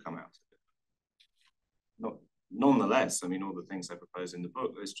would come out of it. Nonetheless, I mean, all the things I propose in the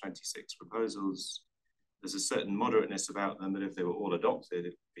book, those 26 proposals, there's a certain moderateness about them that if they were all adopted, it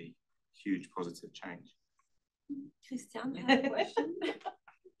would be huge positive change. Christiane, you have a question?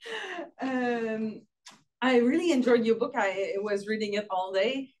 I really enjoyed your book. I was reading it all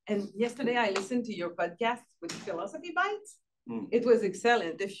day. And yesterday I listened to your podcast with Philosophy Bites. It was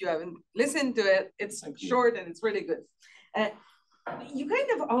excellent. If you haven't listened to it, it's short and it's really good. You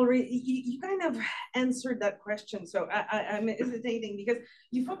kind of answered that question. So I'm hesitating because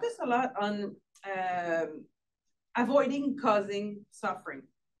you focus a lot on avoiding causing suffering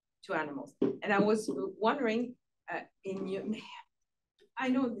to animals. And I was wondering,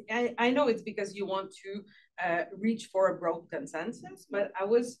 I know it's because you want to reach for a broad consensus, but I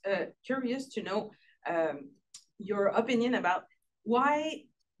was curious to know your opinion about why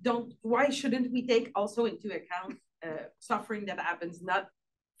shouldn't we take also into account suffering that happens not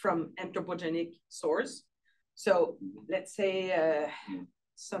from anthropogenic source. So let's say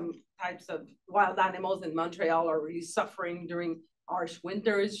some types of wild animals in Montreal are really suffering during harsh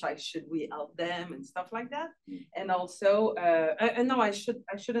winters. Like, should we help them and stuff like that? And also, no, I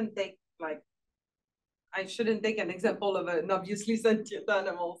shouldn't take an example of an obviously sentient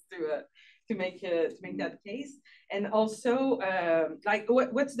animal to make that case. And also,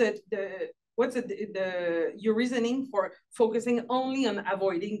 what's your reasoning for focusing only on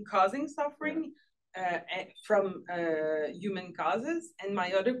avoiding causing suffering from human causes? And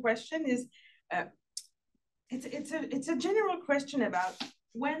my other question is, it's a general question about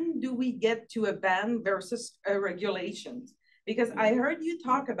when do we get to a ban versus a regulation? Because I heard you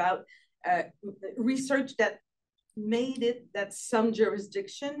talk about research that made it that some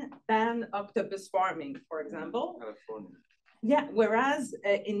jurisdiction ban octopus farming, for example. California. Yeah, whereas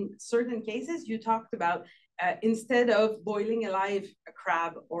in certain cases you talked about instead of boiling alive a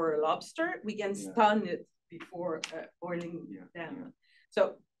crab or a lobster, we can stun it before boiling them.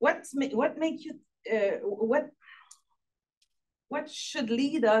 So what should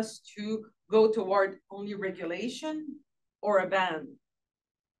lead us to go toward only regulation or a ban?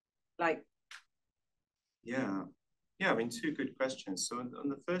 I mean, two good questions. So on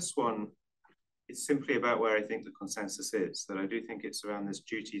the first one, it's simply about where I think the consensus is, that I do think it's around this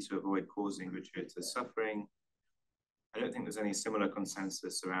duty to avoid causing gratuitous suffering. I don't think there's any similar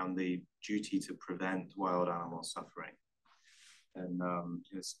consensus around the duty to prevent wild animal suffering. And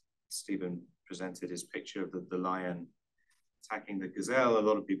Stevan presented his picture of the lion attacking the gazelle. A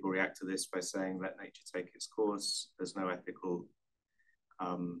lot of people react to this by saying, let nature take its course. There's no ethical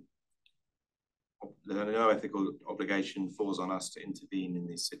obligation falls on us to intervene in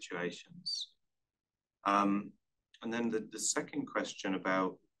these situations. And then the second question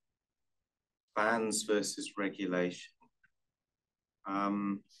about bans versus regulation. I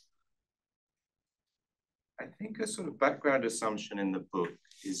think a sort of background assumption in the book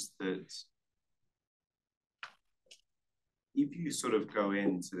is that if you sort of go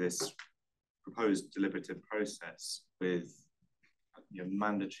into this proposed deliberative process with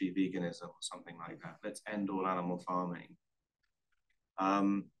mandatory veganism or something like that, let's end all animal farming,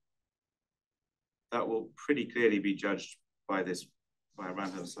 that will pretty clearly be judged by a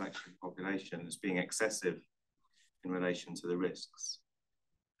random selection population as being excessive in relation to the risks.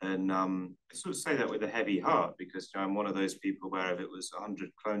 And I sort of say that with a heavy heart, because I'm one of those people where if it was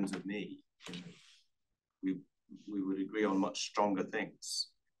 100 clones of me, we would agree on much stronger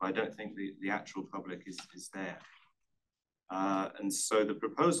things. I don't think the actual public is there. And so the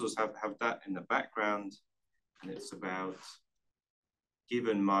proposals have that in the background, and it's about,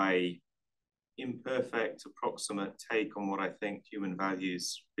 given my imperfect, approximate take on what I think human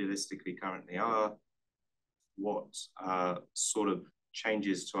values realistically currently are, what sort of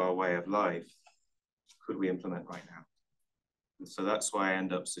changes to our way of life could we implement right now? And so that's why I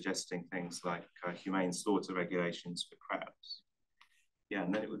end up suggesting things like humane slaughter regulations for crabs. Yeah,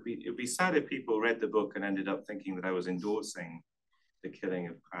 and then it would be sad if people read the book and ended up thinking that I was endorsing the killing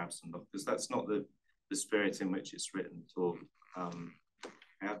of crabs and because that's not the spirit in which it's written at all. I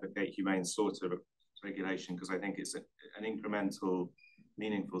advocate humane slaughter regulation because I think it's an incremental,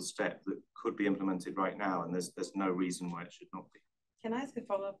 meaningful step that could be implemented right now, and there's no reason why it should not be. Can I ask a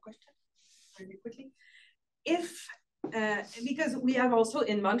follow-up question really quickly? Because we have also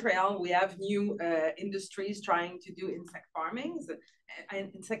in Montreal, we have new industries trying to do insect farming,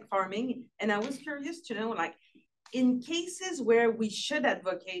 and I was curious to know, like, in cases where we should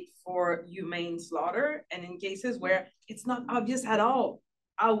advocate for humane slaughter, and in cases where it's not obvious at all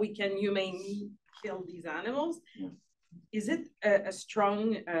how we can humanely kill these animals, is it a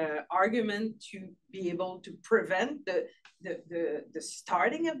strong argument to be able to prevent the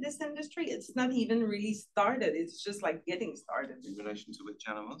starting of this industry? It's not even really started. It's just like getting started. In relation to which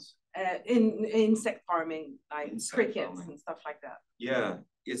animals? In insect farming, like crickets and stuff like that. Yeah,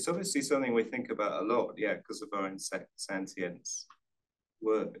 it's obviously something we think about a lot, because of our insect sentience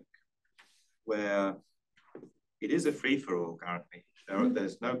work, where it is a free-for-all currently.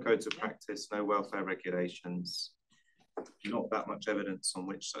 There's no codes of practice, no welfare regulations, not that much evidence on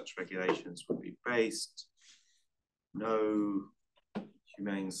which such regulations would be based, no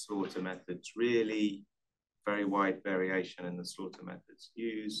humane slaughter methods really, very wide variation in the slaughter methods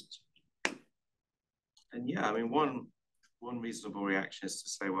used. And yeah, I mean, one reasonable reaction is to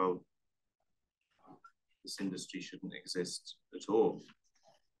say, well, this industry shouldn't exist at all.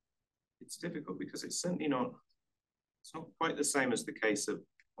 It's difficult because it's certainly not, it's not quite the same as the case of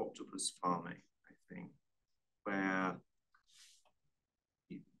octopus farming, I think, where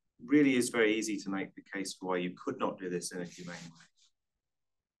it really is very easy to make the case for why you could not do this in a humane way.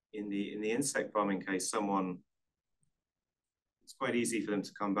 In the insect farming case, it's quite easy for them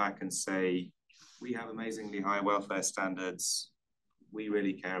to come back and say, we have amazingly high welfare standards, we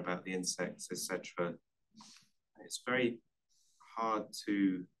really care about the insects, etc. It's very hard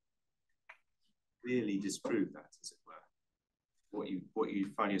to really disprove that, as it were. What you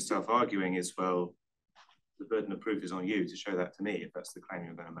find yourself arguing is, well, the burden of proof is on you to show that to me if that's the claim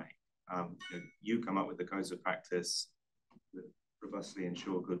you're going to make. You come up with the codes of practice that robustly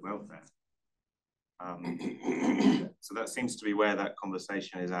ensure good welfare. So that seems to be where that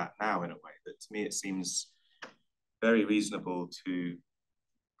conversation is at now, in a way. But to me, it seems very reasonable to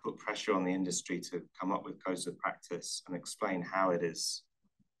put pressure on the industry to come up with codes of practice and explain how it is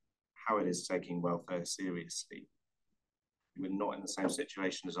taking welfare seriously. We're not in the same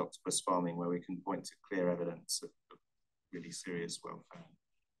situation as octopus farming, where we can point to clear evidence of really serious welfare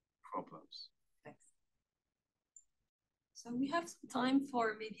problems. Thanks. So we have some time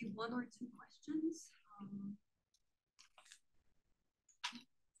for maybe 1 or 2 questions.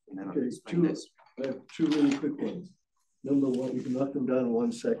 And then Okay, I have 2 really quick ones. Number 1, you can knock them down in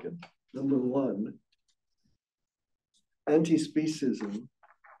 1 second. Number 1, anti-speciesism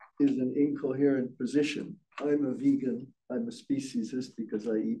is an incoherent position. I'm a vegan, I'm a speciesist because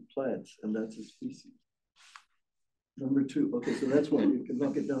I eat plants, and that's a species. Number two, okay, so that's one. You can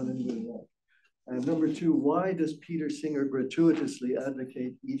knock it down any way you want. And number two, why does Peter Singer gratuitously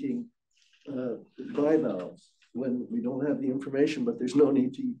advocate eating bivalves when we don't have the information, but there's no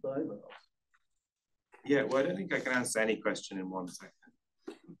need to eat bivalves? Yeah, well, I don't think I can answer any question in 1 second.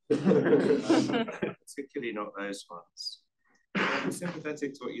 Particularly not those ones. I'm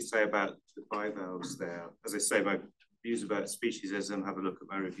sympathetic to what you say about the bivalves there. As I say, my views about speciesism, have a look at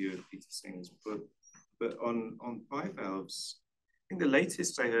my review of Peter Singer's book. But on bivalves, I think the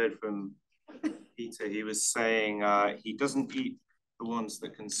latest I heard from Peter, he was saying he doesn't eat the ones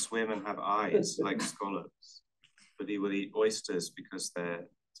that can swim and have eyes, like scallops, but he will eat oysters because they're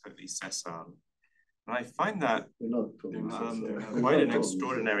totally sessile. And I find that quite an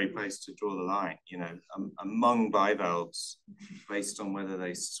extraordinary place to draw the line, you know, among bivalves, based on whether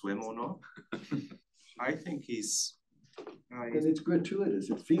they swim or not. I think he's... and it's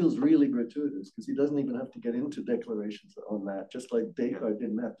gratuitous. It feels really gratuitous because he doesn't even have to get into declarations on that. Just like Descartes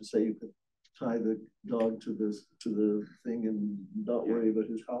didn't have to say you could tie the dog to the thing and not worry about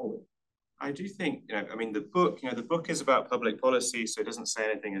his howling. I do think, you know, I mean, the book is about public policy, so it doesn't say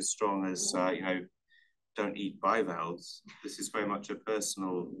anything as strong as, you know, don't eat bivalves. This is very much a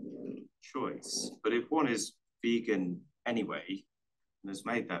personal choice. But if one is vegan anyway and has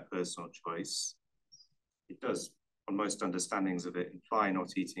made that personal choice, it does, on most understandings of it, imply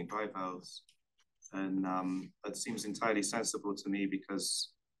not eating bivalves. And that seems entirely sensible to me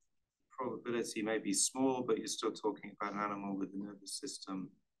because probability may be small, but you're still talking about an animal with a nervous system.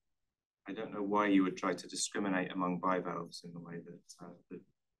 I don't know why you would try to discriminate among bivalves in the way that, that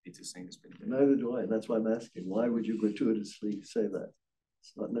Peter Singer's been doing. Neither do I. That's why I'm asking. Why would you gratuitously say that?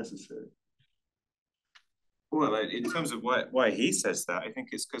 It's not necessary. Well, in terms of why he says that, I think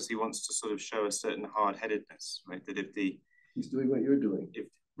it's because he wants to sort of show a certain hard-headedness, right? That if the... He's doing what you're doing.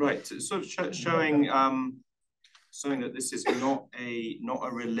 Right, sort of showing that this is not a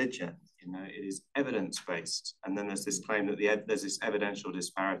religion, you know, it is evidence-based. And then there's this claim that there's this evidential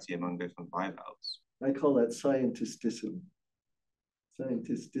disparity among different bivalves. I call that scientistism,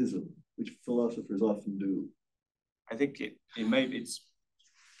 which philosophers often do. I think it's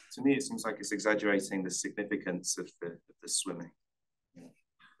to me, it seems like it's exaggerating the significance of the swimming.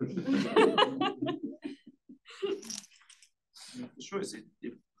 Sure,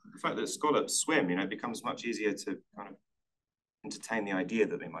 the fact that scallops swim, you know, it becomes much easier to kind of entertain the idea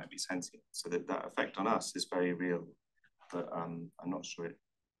that they might be sentient. So that effect on us is very real, but I'm not sure it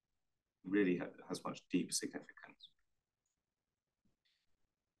really has much deep significance.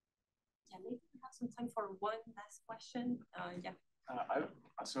 Yeah, maybe we have some time for one last question. Yeah.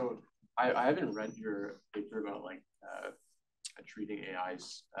 I haven't read your paper about like treating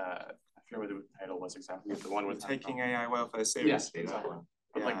AIs. I forget what the title was exactly. The one with taking AI welfare seriously. Yeah, exactly.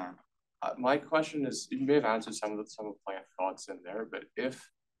 But yeah. Like, my question is, you may have answered some of my thoughts in there, but if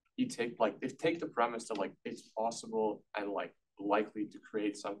you take the premise that like it's possible and like likely to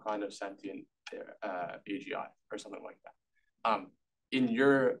create some kind of sentient AGI or something like that, in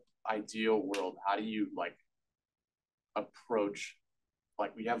your ideal world, how do you like approach,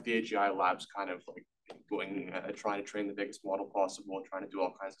 like we have the AGI labs kind of like going trying to train the biggest model possible, trying to do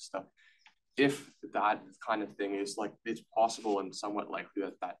all kinds of stuff. If that kind of thing is like it's possible and somewhat likely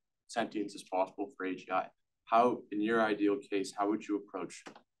that sentience is possible for AGI, how, in your ideal case, how would you approach,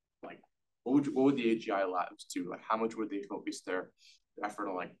 like what would the AGI labs do? Like how much would they focus their effort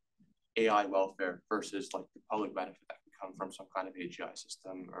on like AI welfare versus like the public benefit that can come from some kind of AGI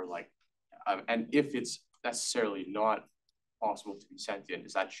system, or like and if it's necessarily not possible to be sentient,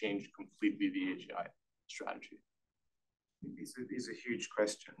 does that change completely the AGI strategy? These are huge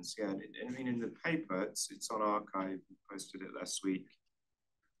questions. Yeah, I mean, in the paper, it's on archive. We posted it last week.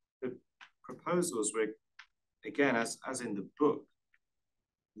 The proposals were, again, as in the book,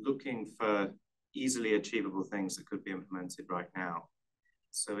 looking for easily achievable things that could be implemented right now.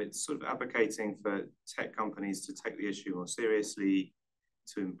 So it's sort of advocating for tech companies to take the issue more seriously,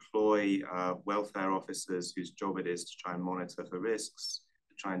 to employ welfare officers whose job it is to try and monitor for risks,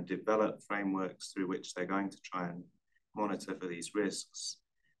 to try and develop frameworks through which they're going to try and monitor for these risks.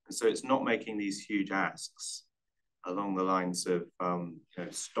 And so it's not making these huge asks along the lines of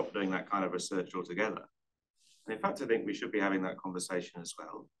stop doing that kind of research altogether. And in fact, I think we should be having that conversation as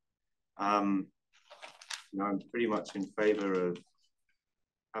well. I'm pretty much in favor of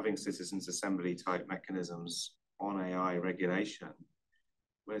having citizens assembly type mechanisms on AI regulation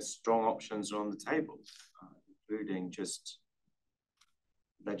where strong options are on the table, including just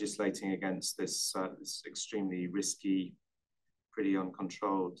legislating against this extremely risky, pretty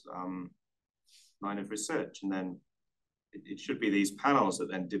uncontrolled line of research, and then it should be these panels that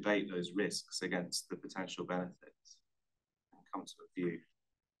then debate those risks against the potential benefits and come to a view.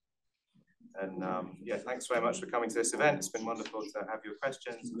 And yeah, thanks very much for coming to this event. It's been wonderful to have your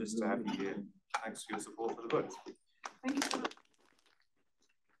questions and just to have you here. Thanks for your support for the book. Thank you so much.